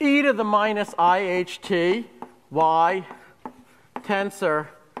e to the minus iht y tensor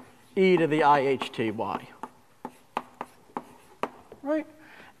e to the iht y. Right?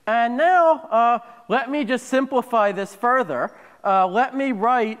 And now let me just simplify this further. Let me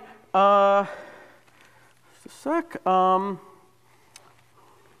write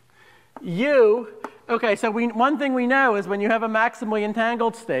u. Okay, so one thing we know is when you have a maximally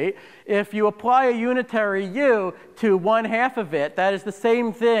entangled state, if you apply a unitary u to 1/2 of it, that is the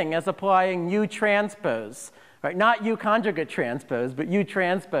same thing as applying u transpose, right? Not u conjugate transpose, but u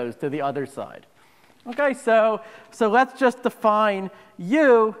transpose to the other side. Okay, so let's just define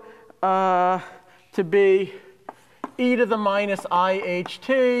u to be e to the minus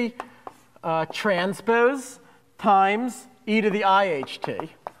iht transpose times e to the iht.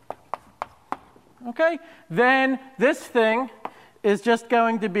 Okay, then this thing is just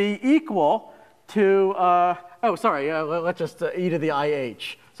going to be equal to, let's just e to the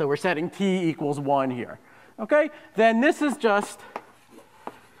ih. So we're setting t equals 1 here. Okay, then this is just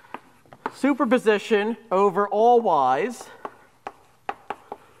superposition over all y's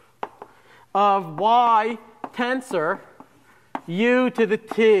of y tensor u to the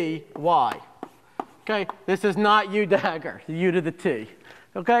t y. Okay, this is not u dagger, u to the t.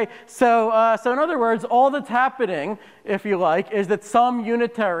 Okay, so in other words, all that's happening, if you like, is that some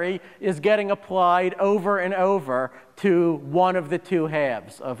unitary is getting applied over and over to one of the two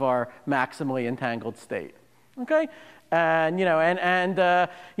halves of our maximally entangled state. Okay, and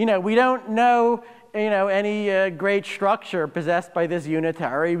we don't know any great structure possessed by this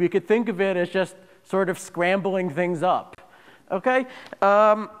unitary. We could think of it as just sort of scrambling things up. Okay?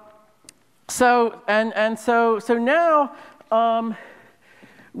 So now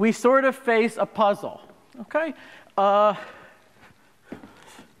we sort of face a puzzle. Okay?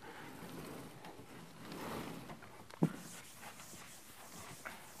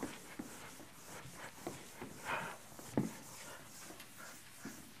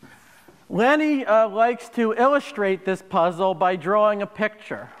 Lenny likes to illustrate this puzzle by drawing a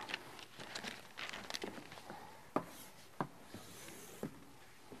picture.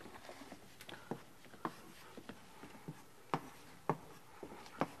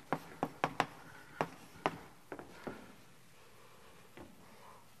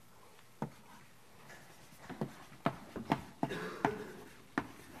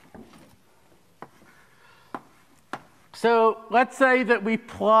 So let's say that we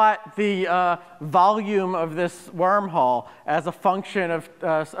plot the volume of this wormhole as a function of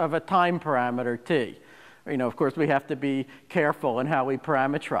a time parameter t. Of course, we have to be careful in how we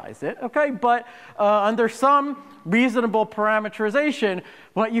parameterize it. Okay, but under some reasonable parameterization,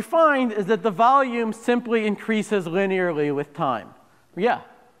 what you find is that the volume simply increases linearly with time. Yeah.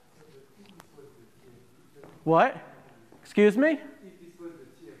 What? Excuse me?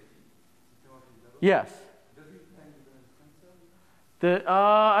 Yes.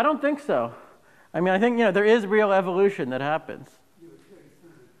 I don't think so. I mean, I think there is real evolution that happens.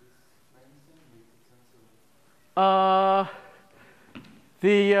 Well,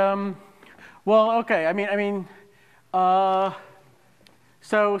 okay.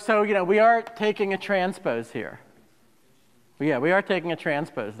 So we are taking a transpose here. Yeah, we are taking a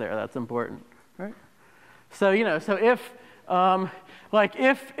transpose there. That's important, right? So so if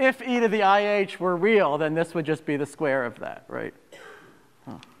if e to the IH were real, then this would just be the square of that, right?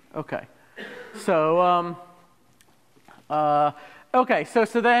 Okay, so okay, so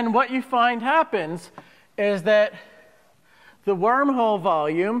then what you find happens is that the wormhole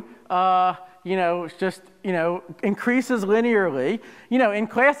volume, just increases linearly. In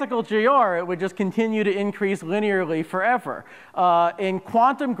classical GR, it would just continue to increase linearly forever. In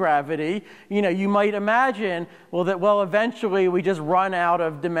quantum gravity, you might imagine, well, eventually we just run out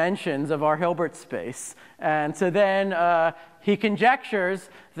of dimensions of our Hilbert space, and so then he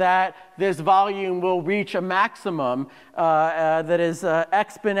conjectures that this volume will reach a maximum that is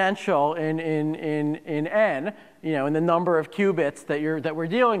exponential in n, in the number of qubits that we're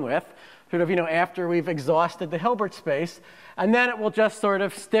dealing with, sort of, after we've exhausted the Hilbert space, and then it will just sort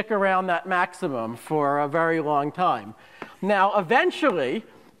of stick around that maximum for a very long time. Now, eventually,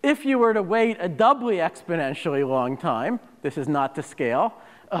 if you were to wait a doubly exponentially long time, this is not to scale,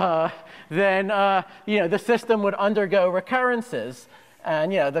 then the system would undergo recurrences,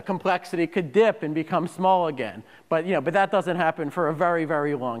 and the complexity could dip and become small again. But but that doesn't happen for a very,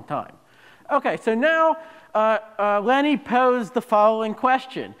 very long time. Okay, so now Lenny posed the following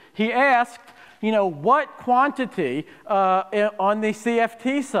question. He asked, what quantity on the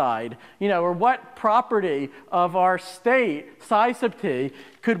CFT side, or what property of our state, psi sub t,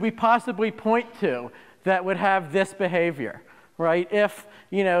 could we possibly point to that would have this behavior, right? If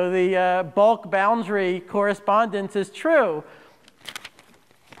the bulk boundary correspondence is true,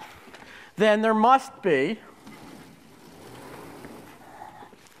 then there must be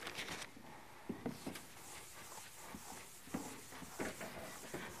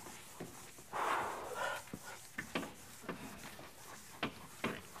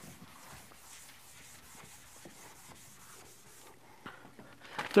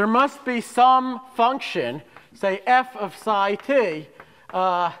some function, say f of psi t,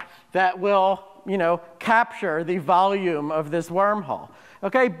 that will capture the volume of this wormhole.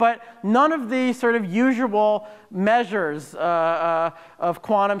 Okay, but none of the sort of usual measures of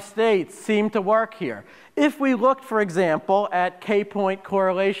quantum states seem to work here. If we looked, for example, at k-point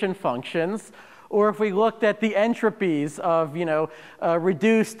correlation functions, or if we looked at the entropies of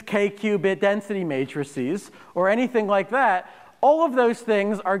reduced k-qubit density matrices, or anything like that, all of those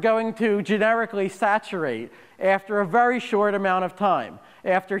things are going to generically saturate after a very short amount of time,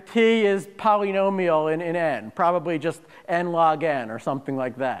 after t is polynomial in n, probably just n log n or something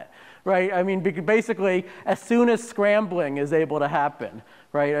like that, right? I mean, basically, as soon as scrambling is able to happen,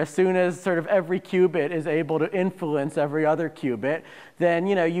 right, as soon as sort of every qubit is able to influence every other qubit, then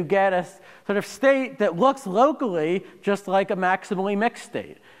you get a sort of state that looks locally just like a maximally mixed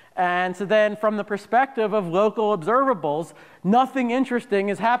state. And so then from the perspective of local observables, nothing interesting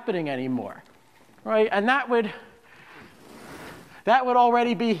is happening anymore, right? And that would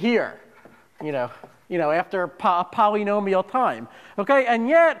already be here, after polynomial time. Okay, and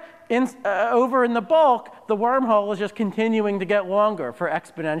yet over in the bulk, the wormhole is just continuing to get longer for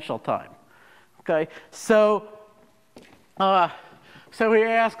exponential time. Okay, so he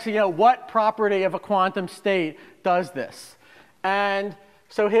asks, what property of a quantum state does this? And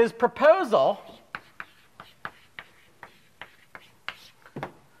so his proposal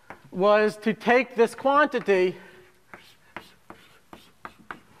was to take this quantity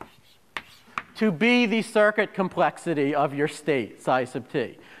to be the circuit complexity of your state, psi sub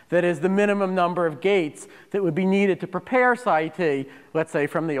t. That is the minimum number of gates that would be needed to prepare psi t, let's say,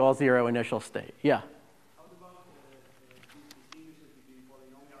 from the all-zero initial state. Yeah? How about distinguishing between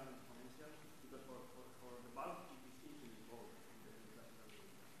polynomial and exponential? Because for the bulk, the distinction is both.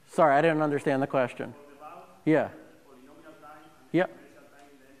 Sorry, I didn't understand the question. For the bulk, Yeah. polynomial time and Yep. exponential time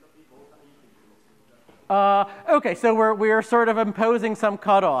in the entropy both are infinite. Okay, so we're sort of imposing some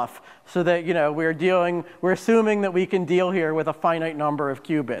cutoff so that we're assuming that we can deal here with a finite number of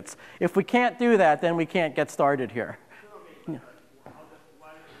qubits. If we can't do that, then we can't get started here. Okay, but why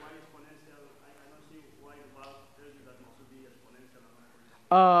exponential? I don't see why the bulk tells you that it should be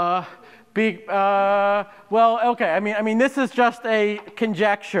exponential. Well, okay. I mean, this is just a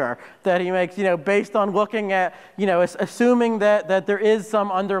conjecture that he makes, based on looking at, assuming that there is some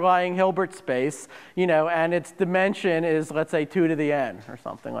underlying Hilbert space, and its dimension is, let's say, 2 to the n or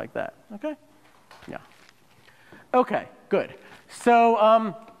something like that. Okay. Yeah. Okay. Good.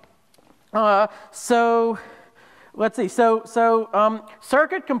 So, let's see. So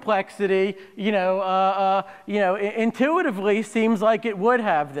circuit complexity, intuitively seems like it would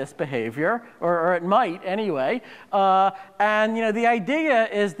have this behavior, or it might anyway. And the idea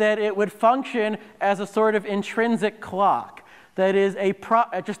is that it would function as a sort of intrinsic clock. That is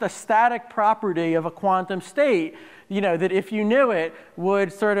just a static property of a quantum state. That if you knew it,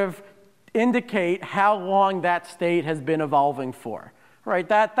 would sort of indicate how long that state has been evolving for. Right?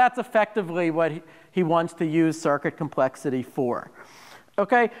 That's effectively what he wants to use circuit complexity for.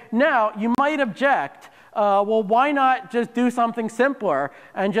 Okay, now you might object, well, why not just do something simpler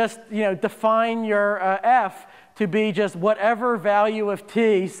and just define your f to be just whatever value of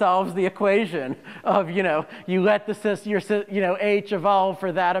t solves the equation of you let your h evolve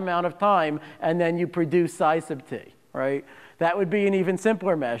for that amount of time and then you produce psi sub t, right? That would be an even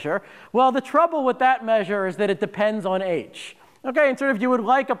simpler measure. Well, the trouble with that measure is that it depends on h. Okay, and sort of you would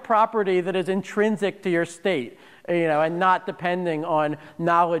like a property that is intrinsic to your state, and not depending on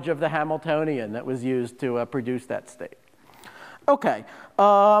knowledge of the Hamiltonian that was used to produce that state. Okay.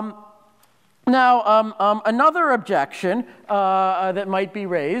 Now, another objection that might be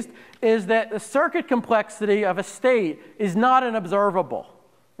raised is that the circuit complexity of a state is not an observable.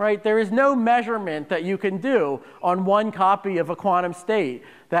 Right? There is no measurement that you can do on one copy of a quantum state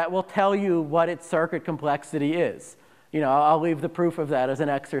that will tell you what its circuit complexity is. I'll leave the proof of that as an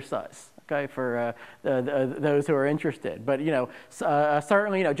exercise, okay, for those who are interested. But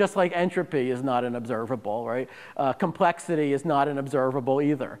certainly, just like entropy is not an observable, right? Complexity is not an observable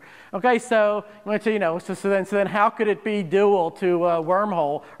either. Okay, so then how could it be dual to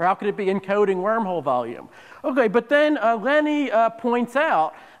wormhole, or how could it be encoding wormhole volume? Okay, but then Lenny points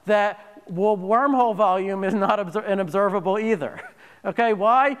out that wormhole volume is not an observable either. Okay,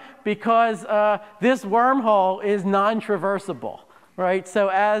 why? Because this wormhole is non-traversable, right? So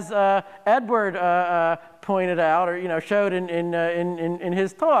as Edward pointed out, or showed in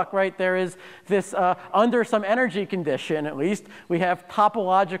his talk, right? There is this under some energy condition, at least, we have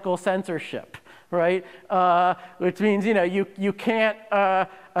topological censorship, right? Which means you can't.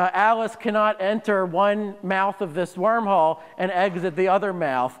 Alice cannot enter one mouth of this wormhole and exit the other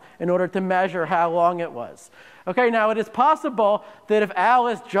mouth in order to measure how long it was. Okay, now it is possible that if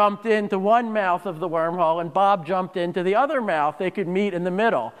Alice jumped into one mouth of the wormhole and Bob jumped into the other mouth, they could meet in the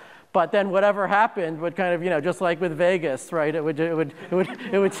middle. But then whatever happened would kind of, just like with Vegas, right? It would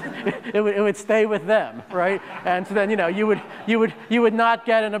stay with them, right? And so then, you would not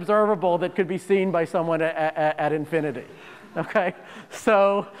get an observable that could be seen by someone at infinity. Okay,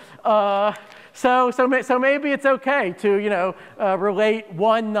 so maybe it's okay to relate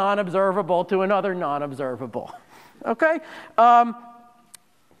one non-observable to another non-observable. Okay.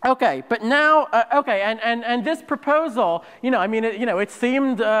 Okay, but now, and this proposal, it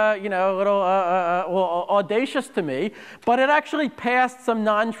seemed, a little audacious to me, but it actually passed some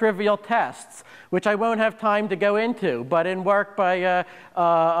non-trivial tests, which I won't have time to go into, but in work by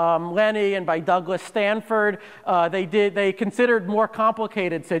Lenny and by Douglas Stanford, they considered more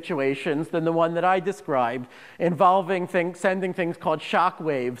complicated situations than the one that I described, involving sending things called shock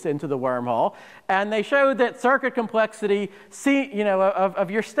waves into the wormhole. And they showed that circuit complexity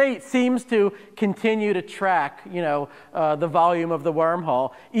of your state seems to continue to track the volume of the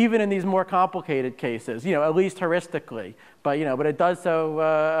wormhole, even in these more complicated cases, at least heuristically. But it does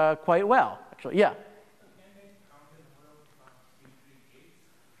so quite well, actually. Yeah.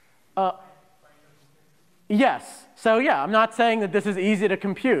 Yes. So yeah, I'm not saying that this is easy to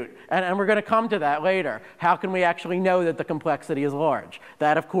compute, and we're going to come to that later. How can we actually know that the complexity is large?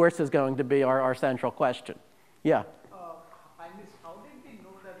 That, of course, is going to be our central question. Yeah. I missed, how did we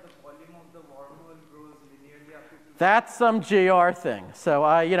know that the volume of the wormhole grows linearly up to? That's some GR thing. So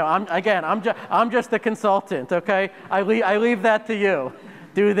I'm just a consultant. Okay, I leave that to you.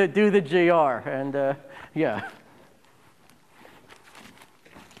 Do the GR, and yeah.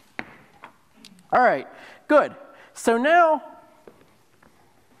 All right, good. So now,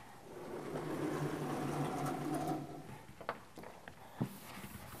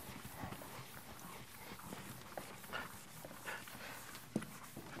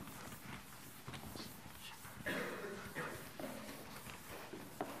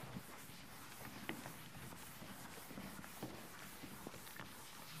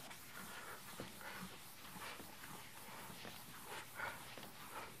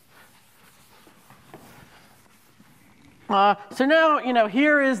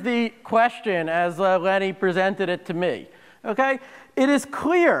 here is the question as Lenny presented it to me. Okay, it is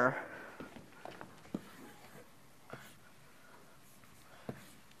clear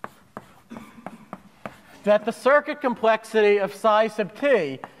that the circuit complexity of psi sub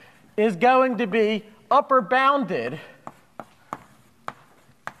t is going to be upper bounded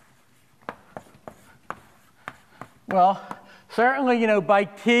certainly, by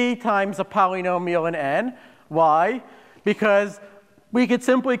t times a polynomial in n. Why? Because we could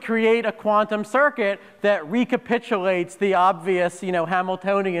simply create a quantum circuit that recapitulates the obvious,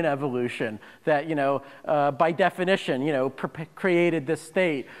 Hamiltonian evolution that, by definition, created this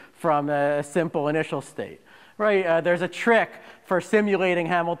state from a simple initial state, right? There's a trick for simulating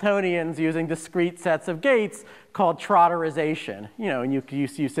Hamiltonians using discrete sets of gates called trotterization, and you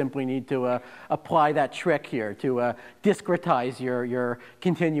simply need to apply that trick here to discretize your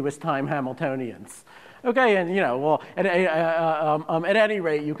continuous time Hamiltonians. Okay, and at any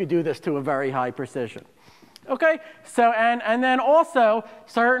rate, you could do this to a very high precision. Okay, so and then also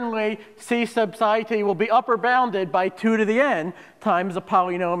certainly C sub psi t will be upper bounded by 2 to the n times a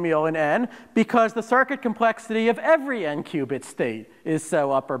polynomial in n, because the circuit complexity of every n qubit state is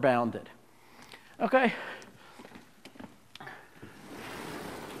so upper bounded. Okay.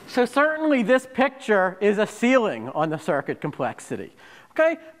 So certainly this picture is a ceiling on the circuit complexity.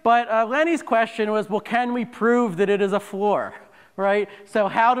 Okay, but Lenny's question was, well, can we prove that it is a floor, right? So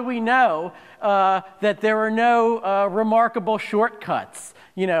how do we know that there are no remarkable shortcuts,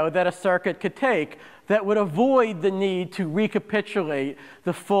 that a circuit could take that would avoid the need to recapitulate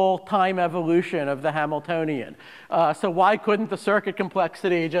the full time evolution of the Hamiltonian? So why couldn't the circuit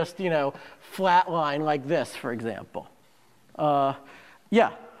complexity just, flatline like this, for example?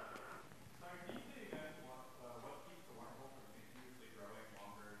 Yeah.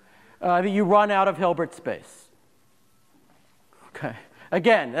 That you run out of Hilbert space. Okay.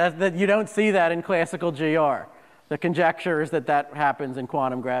 Again, you don't see that in classical GR. The conjecture is that happens in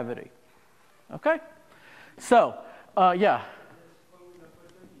quantum gravity. Okay? So, yeah.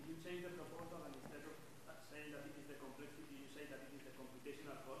 You change the proposal, and instead of saying that it is the complexity, you say that it is the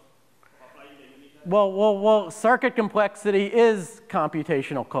computational cost of applying the unitary. Well, circuit complexity is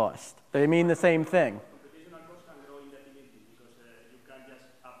computational cost. They mean the same thing. Computational cost can grow indefinitely because you can just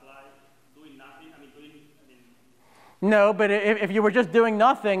apply doing nothing. No, but if you were just doing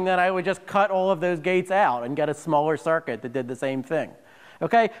nothing, then I would just cut all of those gates out and get a smaller circuit that did the same thing.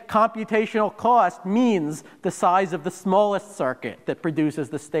 Okay? Computational cost means the size of the smallest circuit that produces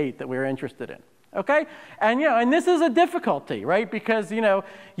the state that we're interested in. Okay? And, and this is a difficulty, right? Because,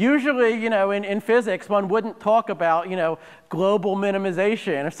 usually, in physics, one wouldn't talk about, global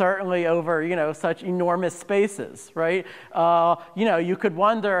minimization, certainly over, such enormous spaces, right? You could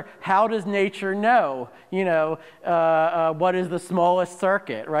wonder, how does nature know, what is the smallest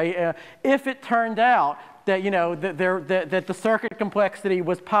circuit, right? If it turned out that, that the circuit complexity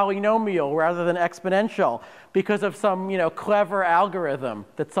was polynomial rather than exponential because of some, clever algorithm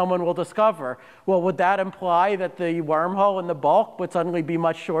that someone will discover, well, would that imply that the wormhole in the bulk would suddenly be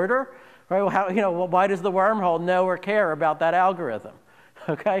much shorter? Right? Well, why does the wormhole know or care about that algorithm?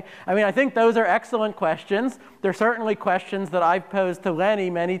 Okay? I mean, I think those are excellent questions. They're certainly questions that I've posed to Lenny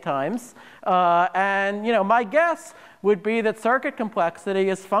many times. And you know, my guess would be that circuit complexity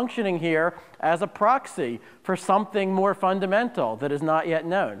is functioning here as a proxy for something more fundamental that is not yet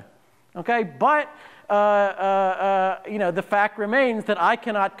known. Okay? But you know, the fact remains that I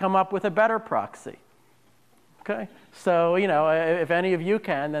cannot come up with a better proxy. Okay? So, you know, if any of you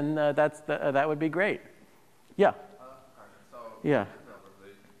can, then that would be great. Yeah? So yeah.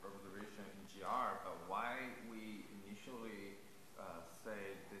 The observation in GR, but why we initially say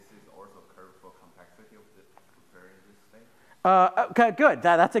this is also curve for complexity of preparing this state? Okay, good.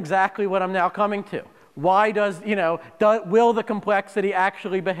 That's exactly what I'm now coming to. Why does, you know, will the complexity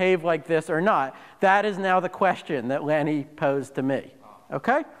actually behave like this or not? That is now the question that Lenny posed to me.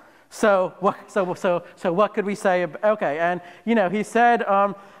 Okay? So what could we say? Okay, and you know, he said,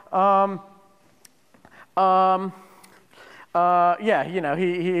 yeah, you know,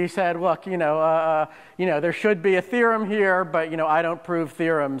 he said, look, you know, there should be a theorem here, but you know, I don't prove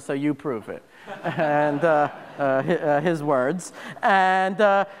theorems, so you prove it. And his words. And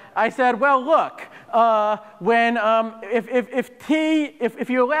I said, well, look, when if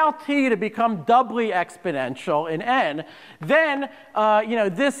you allow t to become doubly exponential in n, then you know,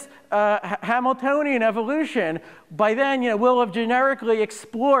 this Hamiltonian evolution by then, you know, will have generically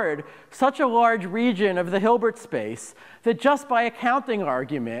explored such a large region of the Hilbert space that just by a counting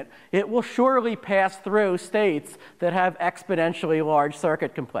argument, it will surely pass through states that have exponentially large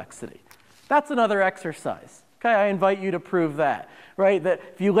circuit complexity. That's another exercise. Okay, I invite you to prove that, right? That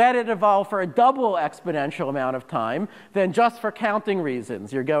if you let it evolve for a double exponential amount of time, then just for counting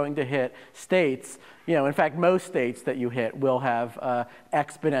reasons, you're going to hit states, you know, in fact, most states that you hit will have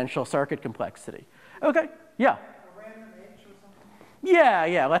exponential circuit complexity. Okay, yeah? A random H or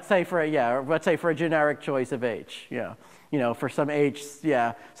something? Yeah, let's say for a generic choice of H, yeah. You know, for some H,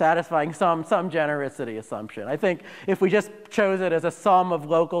 yeah, satisfying some genericity assumption. I think if we just chose it as a sum of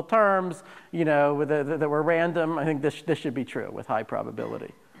local terms, you know, that were random, I think this should be true with high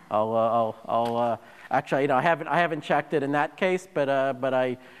probability. I'll actually, you know, I haven't checked it in that case, but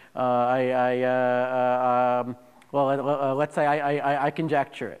well, let's say I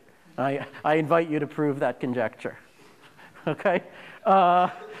conjecture it. I invite you to prove that conjecture. Okay,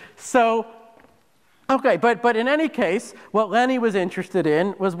 okay, but in any case, what Lenny was interested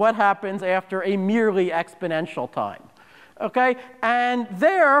in was what happens after a merely exponential time. Okay, and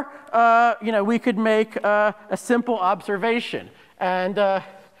there, you know, we could make a simple observation, and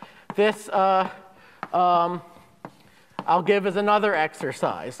this I'll give as another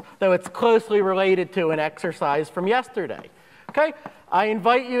exercise, though it's closely related to an exercise from yesterday. Okay, I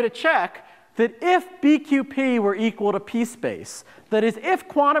invite you to check that if BQP were equal to p-space, that is, if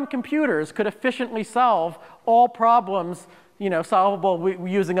quantum computers could efficiently solve all problems, you know, solvable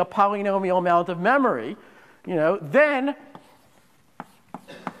using a polynomial amount of memory, you know, then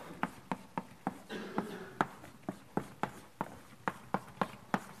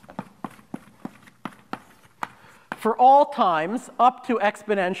for all times up to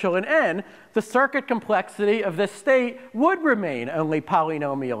exponential in n, the circuit complexity of this state would remain only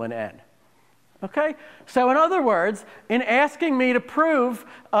polynomial in n. Okay? So in other words, in asking me to prove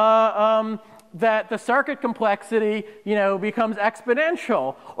that the circuit complexity, you know, becomes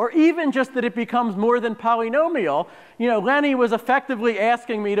exponential, or even just that it becomes more than polynomial, you know, Lenny was effectively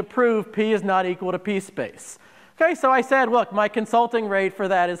asking me to prove p is not equal to p-space. Okay, so I said, look, my consulting rate for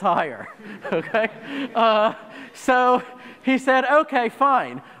that is higher. Okay? So he said, okay,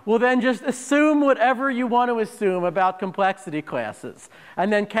 fine. Well, then just assume whatever you want to assume about complexity classes.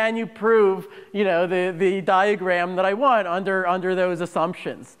 And then can you prove, you know, the diagram that I want under those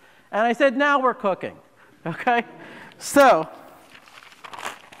assumptions? And I said, now we're cooking. Okay? So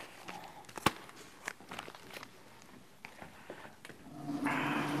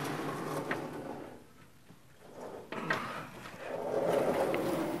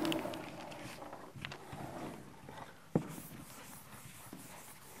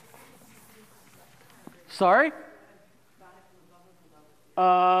sorry?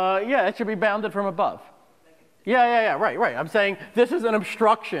 Yeah, it should be bounded from above. Yeah, right. I'm saying this is an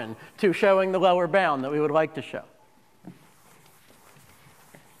obstruction to showing the lower bound that we would like to show.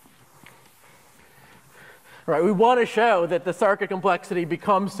 Right, we want to show that the circuit complexity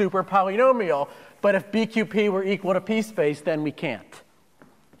becomes super polynomial, but if BQP were equal to p-space, then we can't.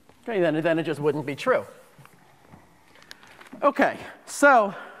 Okay, then it just wouldn't be true. Okay,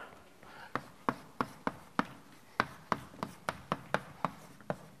 so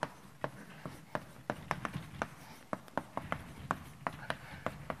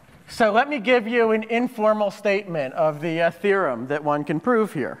So let me give you an informal statement of the theorem that one can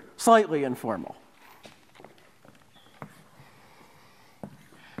prove here, slightly informal.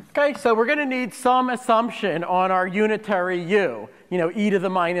 Okay, so we're going to need some assumption on our unitary u, e to the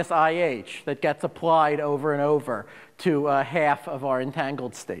minus ih, that gets applied over and over to half of our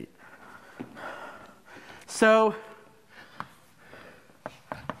entangled state. So,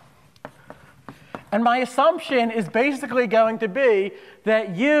 and my assumption is basically going to be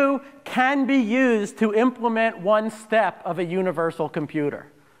that u can be used to implement one step of a universal computer.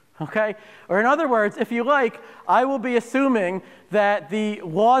 Okay? Or in other words, if you like, I will be assuming that the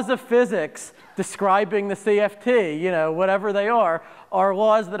laws of physics describing the CFT, whatever they are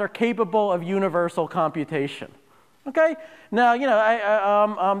laws that are capable of universal computation. Okay? Now,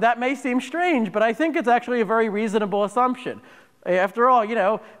 that may seem strange, but I think it's actually a very reasonable assumption. After all,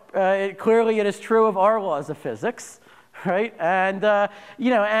 clearly it is true of our laws of physics, right? And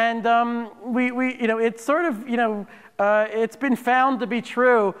it's sort of it's been found to be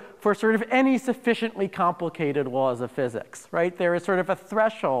true for sort of any sufficiently complicated laws of physics, right? There is sort of a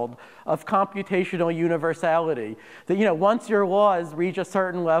threshold of computational universality that, once your laws reach a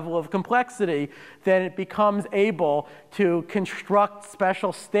certain level of complexity, then it becomes able to construct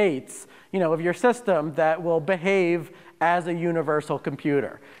special states, of your system that will behave as a universal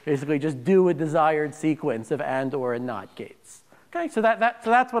computer. Basically, just do a desired sequence of and, or, and not gates. Okay, so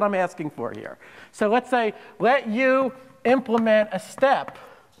that's what I'm asking for here. So let's say, let you implement a step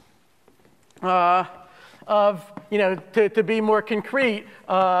to be more concrete,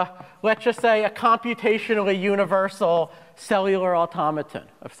 let's just say a computationally universal cellular automaton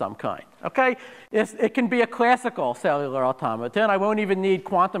of some kind. Okay, it can be a classical cellular automaton. I won't even need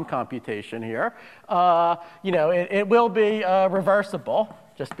quantum computation here. It will be reversible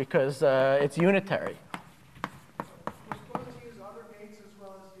just because it's unitary.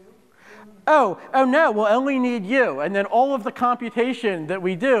 Oh no, we'll only need u, and then all of the computation that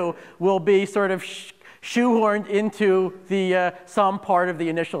we do will be sort of shoehorned into the some part of the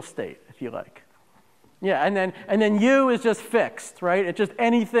initial state, if you like. Yeah, and then u is just fixed, right? It's just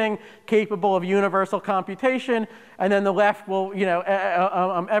anything capable of universal computation, and then the left will,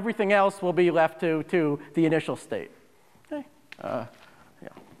 everything else will be left to the initial state. Okay. Yeah.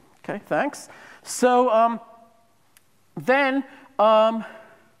 Okay. Thanks. So then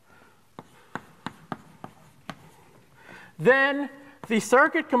the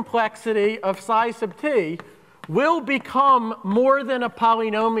circuit complexity of psi sub t will become more than a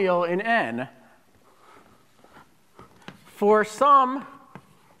polynomial in n for some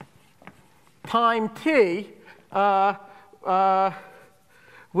time t,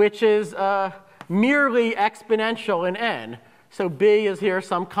 which is merely exponential in n. So b is here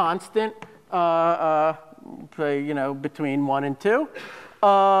some constant, between 1 and 2.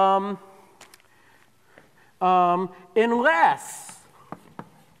 Unless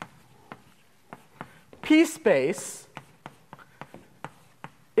p space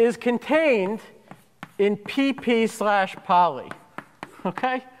is contained in pp/poly.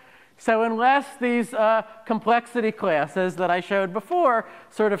 Okay? So unless these complexity classes that I showed before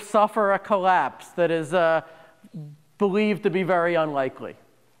sort of suffer a collapse that is believed to be very unlikely.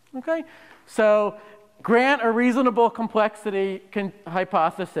 Okay? So grant a reasonable complexity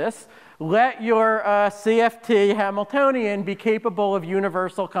hypothesis. Let your CFT Hamiltonian be capable of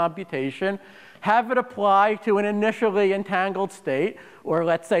universal computation. Have it apply to an initially entangled state, or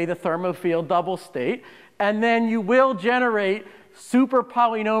let's say the thermofield double state, and then you will generate super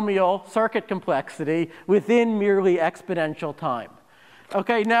polynomial circuit complexity within merely exponential time.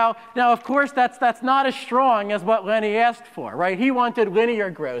 Okay, now of course that's not as strong as what Lenny asked for, right? He wanted linear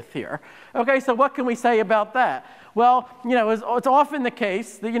growth here. Okay, so what can we say about that? Well, it's often the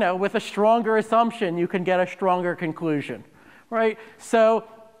case that, with a stronger assumption, you can get a stronger conclusion, right? So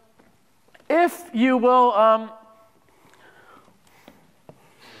if you will,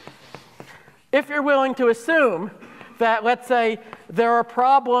 if you're willing to assume that, let's say, there are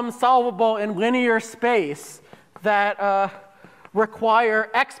problems solvable in linear space that require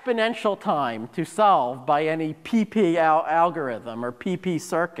exponential time to solve by any PP algorithm or PP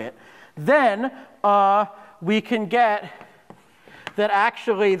circuit, then we can get that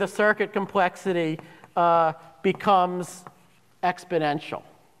actually the circuit complexity becomes exponential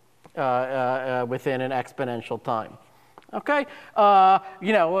within an exponential time. Okay?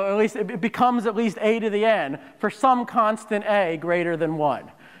 At least it becomes at least a to the n for some constant a greater than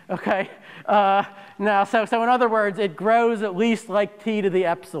 1. Okay? Now, so in other words, it grows at least like t to the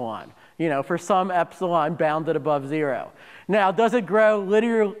epsilon, for some epsilon bounded above 0. Now, does it grow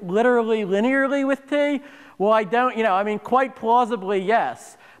literally linearly with t? Well, I don't, quite plausibly,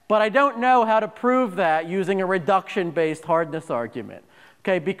 yes. But I don't know how to prove that using a reduction-based hardness argument,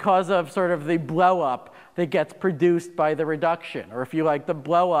 okay, because of sort of the blow-up that gets produced by the reduction, or if you like, the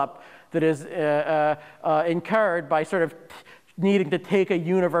blow-up that is incurred by sort of needing to take a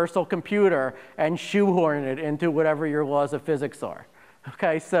universal computer and shoehorn it into whatever your laws of physics are.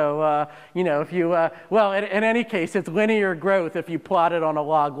 Okay, so, you know, if you, well, in any case, it's linear growth if you plot it on a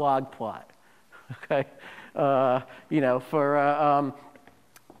log-log plot. Okay, you know, for,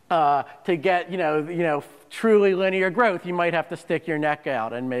 to get, you know, truly linear growth, you might have to stick your neck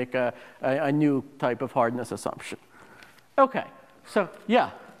out and make a new type of hardness assumption. Okay, so, yeah.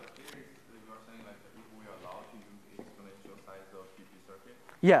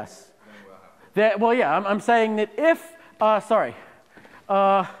 Yes. Well, yeah, I'm saying that if,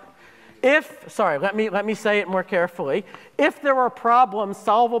 let me say it more carefully. If there are problems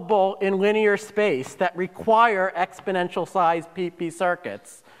solvable in linear space that require exponential size PP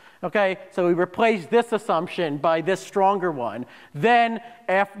circuits, okay, so we replace this assumption by this stronger one, then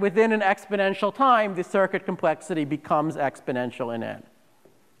within an exponential time, the circuit complexity becomes exponential in n.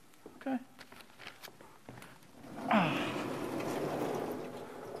 Okay.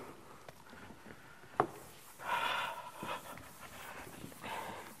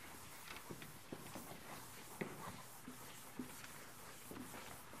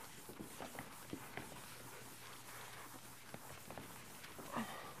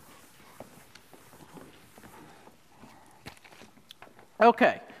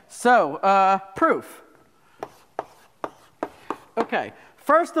 Okay, so proof. Okay,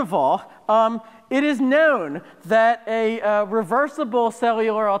 first of all, it is known that a reversible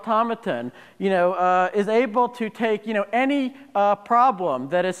cellular automaton, you know, is able to take, you know, any problem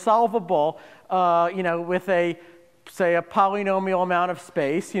that is solvable, you know, with say a polynomial amount of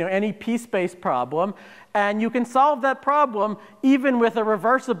space, you know, any p-space problem, and you can solve that problem even with a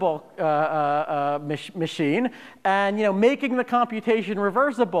reversible machine. And, you know, making the computation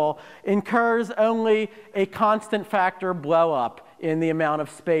reversible incurs only a constant factor blow up in the amount of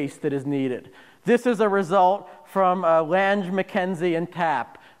space that is needed. This is a result from Lange, McKenzie, and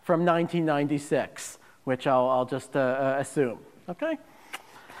Tapp from 1996, which I'll just assume. Okay.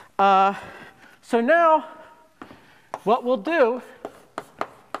 So now, what we'll do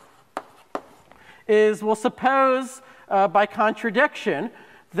is we'll suppose, by contradiction,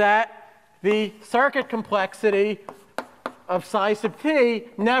 that the circuit complexity of psi sub t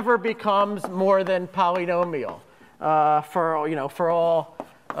never becomes more than polynomial for, you know, for all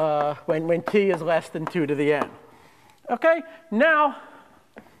when t is less than 2 to the n. Okay, now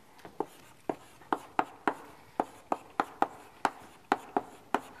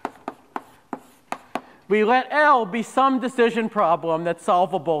we let L be some decision problem that's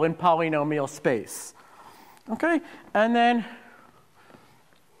solvable in polynomial space. Okay, and then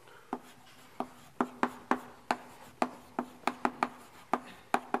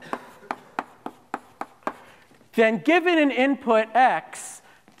given an input x,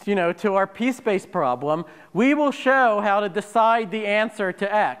 you know, to our p-space problem, we will show how to decide the answer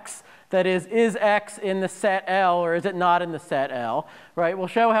to x. That is x in the set L or is it not in the set L, right? We'll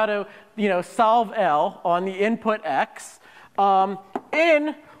show how to, you know, solve L on the input x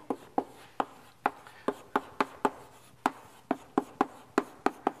in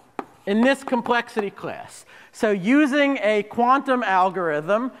this complexity class. So using a quantum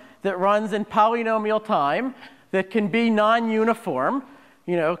algorithm that runs in polynomial time that can be non-uniform,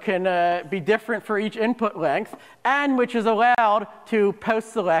 you know, can be different for each input length, and which is allowed to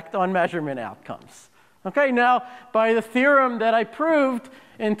post-select on measurement outcomes. Okay, now, by the theorem that I proved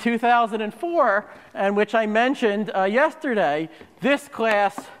in 2004, and which I mentioned yesterday, this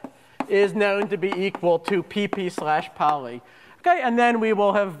class is known to be equal to pp/poly. Okay, and then we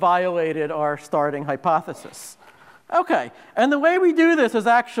will have violated our starting hypothesis. Okay, and the way we do this is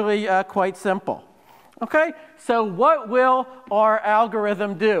actually quite simple. Okay, so what will our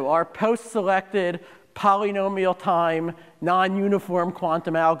algorithm do, our post-selected polynomial time non-uniform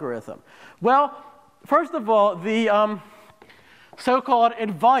quantum algorithm? Well, first of all, the so-called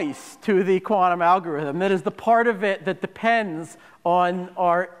advice to the quantum algorithm, that is the part of it that depends on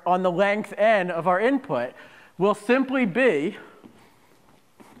the length n of our input, will simply be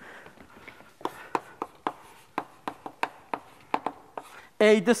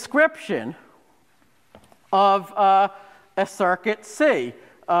a description of a circuit C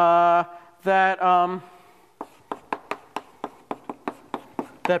that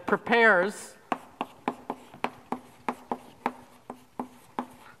prepares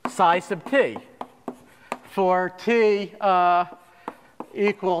psi sub t for t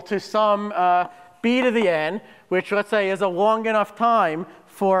equal to some b to the n, which let's say is a long enough time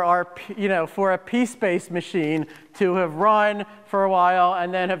for our, for a p-space machine to have run for a while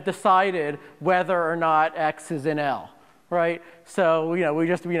and then have decided whether or not X is in L, right? So, we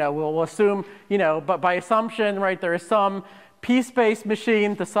just, we'll assume, but by assumption, right, there is some p-space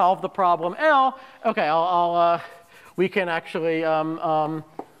machine to solve the problem L. Okay, we can actually,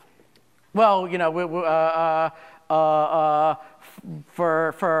 well, we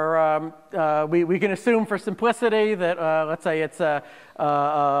can assume for simplicity that, let's say it's a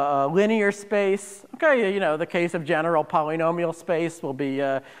linear space. Okay, the case of general polynomial space will be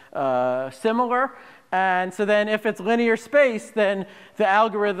similar. And so then if it's linear space, then the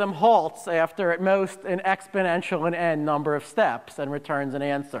algorithm halts after at most an exponential and n number of steps and returns an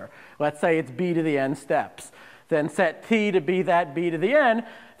answer. Let's say it's b to the n steps. Then set t to be that b to the n.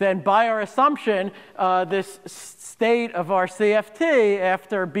 Then by our assumption, this state of our CFT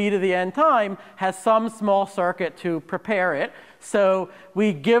after b to the n time has some small circuit to prepare it. So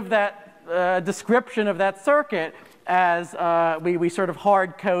we give that description of that circuit as we sort of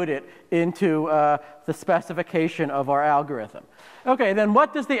hard code it into the specification of our algorithm. Okay, then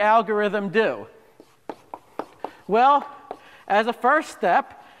what does the algorithm do? Well, as a first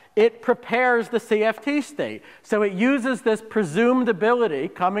step, it prepares the CFT state. So it uses this presumed ability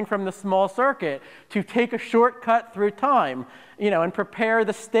coming from the small circuit to take a shortcut through time, and prepare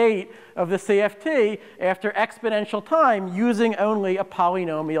the state of the CFT after exponential time using only a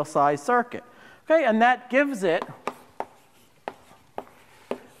polynomial size circuit. Okay, and that gives it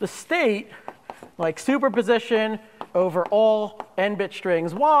the state like superposition over all n-bit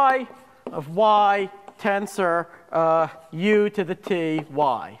strings y of y tensor u to the t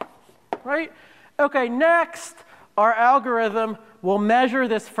y, right? Okay, next, our algorithm will measure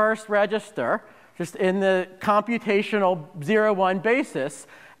this first register just in the computational 0-1 basis,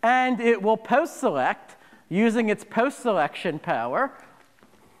 and it will post-select using its post-selection power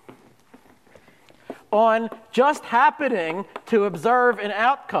on just happening to observe an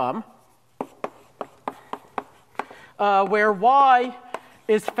outcome where y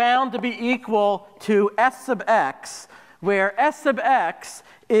is found to be equal to S sub x, where S sub x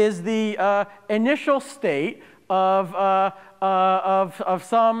is the initial state of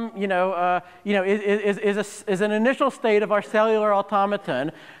some, is an initial state of our cellular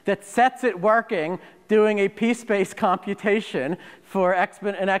automaton that sets it working doing a p-space computation for an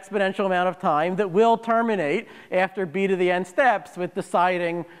exponential amount of time that will terminate after b to the n steps with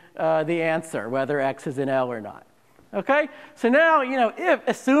deciding the answer, whether x is in L or not. Okay, so now, if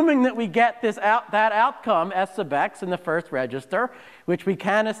assuming that we get that outcome S sub x in the first register, which we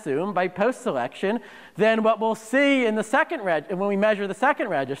can assume by post-selection, then what we'll see in the second when we measure the second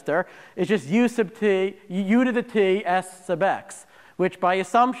register is just u sub t, u to the t S sub x, which by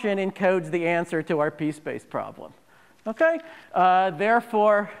assumption encodes the answer to our p-space problem. Okay,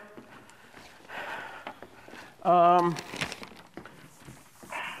 therefore,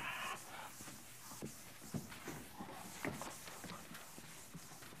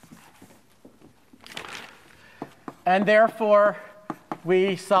 and therefore,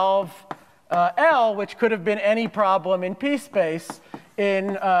 we solve L, which could have been any problem in p-space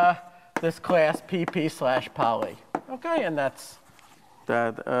in this class pp/poly. Okay, and that's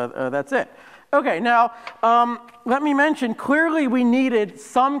it. Okay, now let me mention, clearly we needed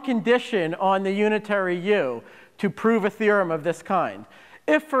some condition on the unitary U to prove a theorem of this kind.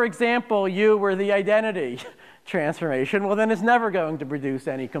 If, for example, U were the identity transformation, well, then it's never going to produce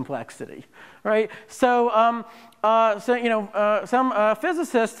any complexity, right? So, some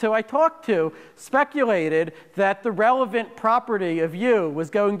physicists who I talked to speculated that the relevant property of U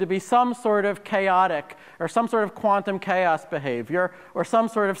was going to be some sort of chaotic or some sort of quantum chaos behavior or some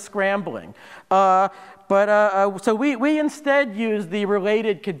sort of scrambling. So we instead used the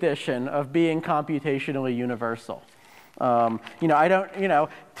related condition of being computationally universal. I don't,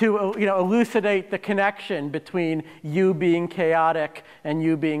 to elucidate the connection between U being chaotic and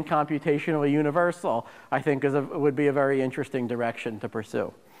U being computationally universal, I think would be a very interesting direction to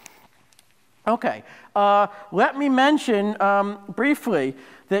pursue. Okay, let me mention briefly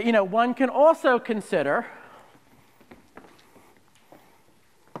that one can also consider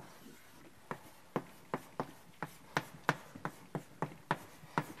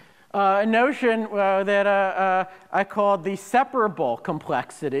a notion that I called the separable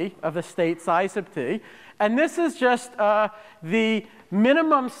complexity of the state psi sub t. And this is just the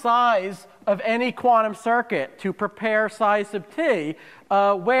minimum size of any quantum circuit to prepare psi sub t,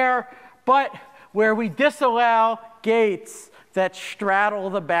 where we disallow gates that straddle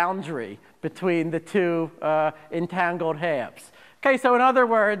the boundary between the two entangled halves. Okay, so in other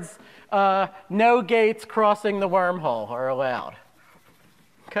words, no gates crossing the wormhole are allowed.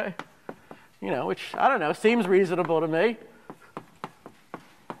 Okay, which, I don't know, seems reasonable to me.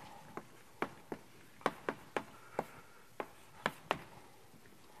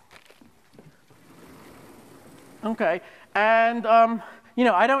 Okay, and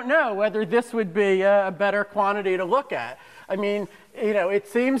I don't know whether this would be a better quantity to look at. I mean, it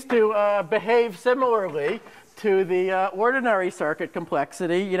seems to behave similarly to the ordinary circuit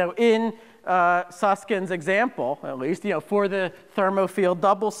complexity, in Susskind's example, at least, for the thermofield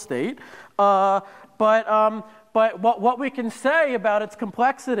double state. But what we can say about its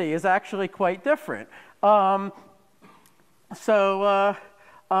complexity is actually quite different.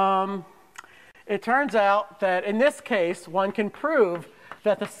 It turns out that in this case, one can prove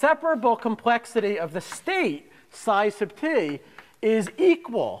that the separable complexity of the state, psi sub t, is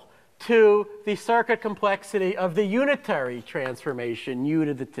equal to the circuit complexity of the unitary transformation, u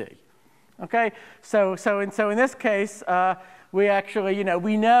to the t. Okay, so in this case, we actually,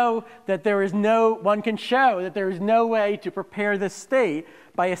 we know that one can show that there is no way to prepare this state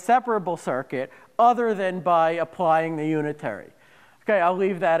by a separable circuit other than by applying the unitary. Okay, I'll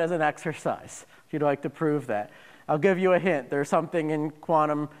leave that as an exercise if you'd like to prove that. I'll give you a hint. There's something in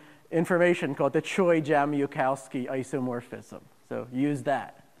quantum information called the Choi-Jamiukowski isomorphism. So use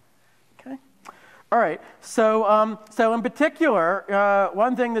that. Okay. All right. So in particular,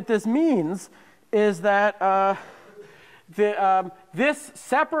 one thing that this means is that this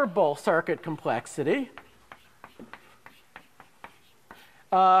separable circuit complexity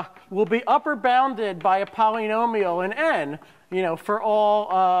will be upper bounded by a polynomial in n, for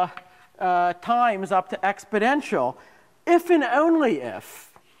all times up to exponential, if and only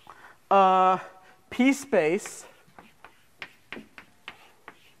if p space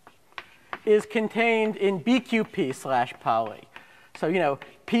is contained in BQP/poly. So,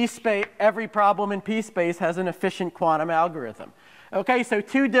 p space, every problem in p space has an efficient quantum algorithm. Okay, so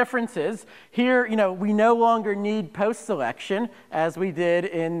two differences. Here, we no longer need post-selection as we did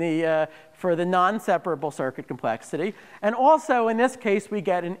in the for the non-separable circuit complexity. And also, in this case, we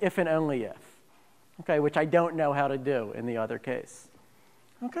get an if and only if, okay, which I don't know how to do in the other case.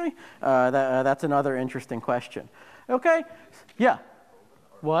 Okay, that's another interesting question. Okay, yeah.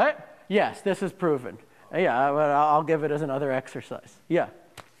 What? Yes, this is proven. Yeah, I'll give it as another exercise. Yeah.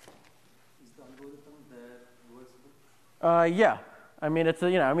 Is the algorithm there reversible? Yeah. I mean, it's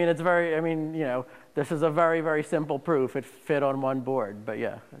this is a very, very simple proof. It fit on one board, but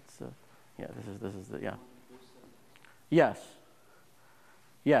yeah, this is the, yeah. Yes.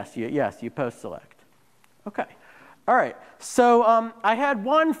 Yes, you post-select. Okay. All right. So I had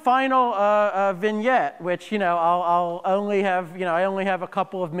one final vignette, which I'll only have I only have a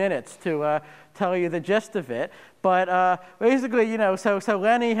couple of minutes to tell you the gist of it. But basically, so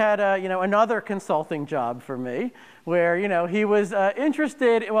Lenny had another consulting job for me, where he was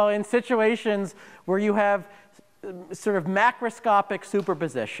interested in situations where you have sort of macroscopic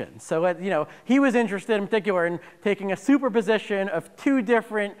superposition. So he was interested in particular in taking a superposition of two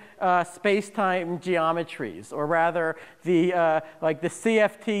different space-time geometries, or rather the like the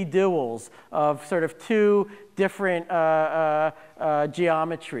CFT duals of sort of two different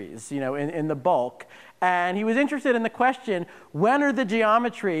geometries, in the bulk. And he was interested in the question, when are the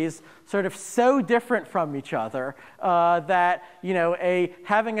geometries sort of so different from each other that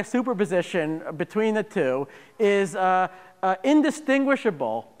having a superposition between the two is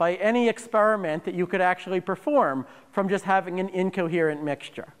indistinguishable by any experiment that you could actually perform from just having an incoherent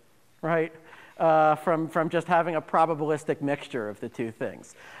mixture, right? From just having a probabilistic mixture of the two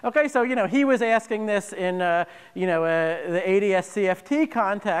things. Okay, so he was asking this in the AdS CFT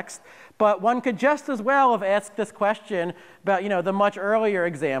context, but one could just as well have asked this question about the much earlier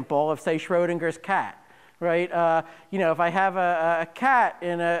example of, say, Schrodinger's cat, right? If I have a cat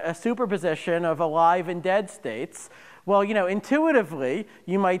in a superposition of alive and dead states, well, intuitively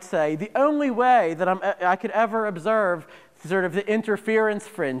you might say the only way that I could ever observe sort of the interference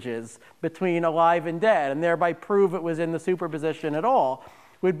fringes between alive and dead, and thereby prove it was in the superposition at all,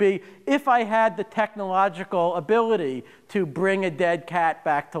 would be if I had the technological ability to bring a dead cat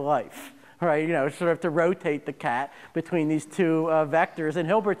back to life, right? Sort of to rotate the cat between these two vectors in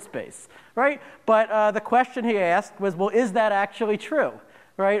Hilbert space, right? But the question he asked was, well, is that actually true?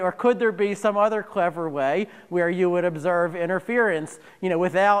 Right? Or could there be some other clever way where you would observe interference,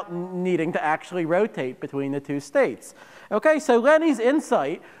 without needing to actually rotate between the two states? Okay, so Lenny's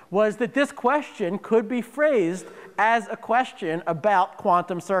insight was that this question could be phrased as a question about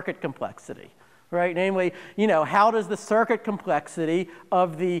quantum circuit complexity, right? Namely, how does the circuit complexity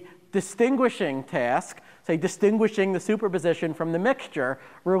of the distinguishing task, say distinguishing the superposition from the mixture,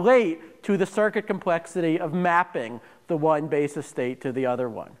 relate to the circuit complexity of mapping the one basis state to the other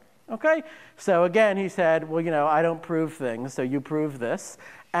one. Okay? So again, he said, well, you know, I don't prove things, so you prove this.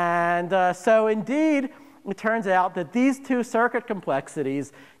 And so indeed, it turns out that these two circuit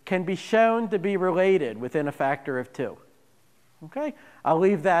complexities can be shown to be related within a factor of 2. Okay? I'll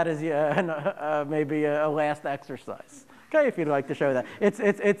leave that as maybe a last exercise. Okay, if you'd like to show that.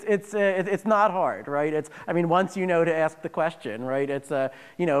 It's not hard, right? I mean, once you know to ask the question, right? It's a,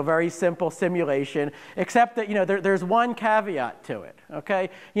 you know, very simple simulation, except that, you know, there's one caveat to it, okay?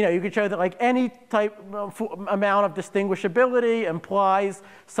 You know, you could show that like any type amount of distinguishability implies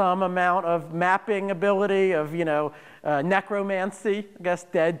some amount of mapping ability of, you know, necromancy, I guess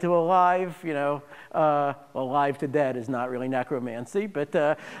dead to alive, you know. Well, alive to dead is not really necromancy, but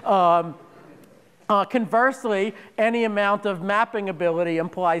conversely, any amount of mapping ability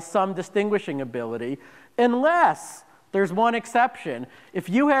implies some distinguishing ability, unless there's one exception. If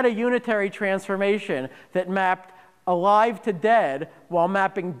you had a unitary transformation that mapped alive to dead while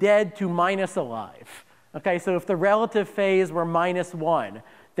mapping dead to minus alive, okay, so if the relative phase were -1,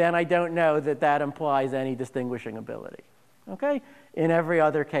 then I don't know that that implies any distinguishing ability, okay? In every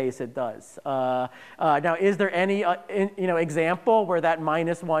other case, it does. Now, is there any you know, example where that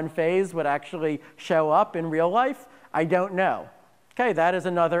 -1 phase would actually show up in real life? I don't know. Okay, that is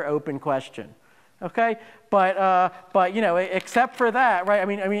another open question. Okay, but you know, except for that, right? I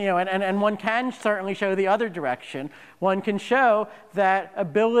mean, you know, and one can certainly show the other direction. One can show that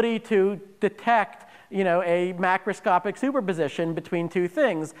ability to detect, you know, a macroscopic superposition between two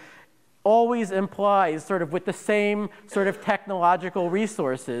things always implies, sort of with the same sort of technological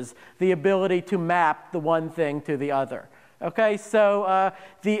resources, the ability to map the one thing to the other. Okay, so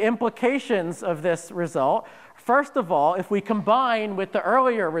the implications of this result, first of all, if we combine with the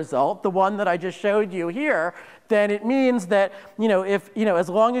earlier result, the one that I just showed you here, then it means that, you know, if, you know, as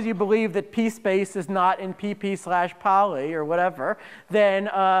long as you believe that P space is not in PP/poly or whatever, then,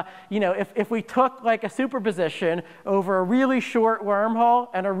 you know, if we took like a superposition over a really short wormhole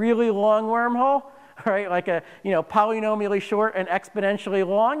and a really long wormhole, right, like a, you know, polynomially short and exponentially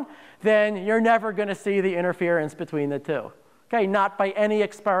long, then you're never going to see the interference between the two. Okay, not by any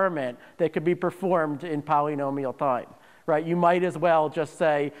experiment that could be performed in polynomial time, right? You might as well just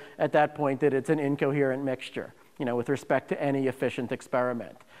say at that point that it's an incoherent mixture, you know, with respect to any efficient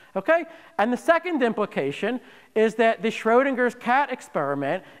experiment. Okay, and the second implication is that the Schrodinger's cat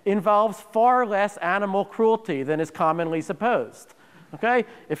experiment involves far less animal cruelty than is commonly supposed. Okay,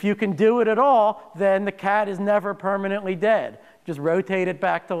 if you can do it at all, then the cat is never permanently dead. Just rotate it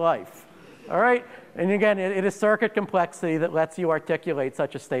back to life. All right, and again, it is circuit complexity that lets you articulate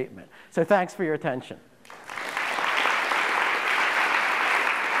such a statement. So thanks for your attention.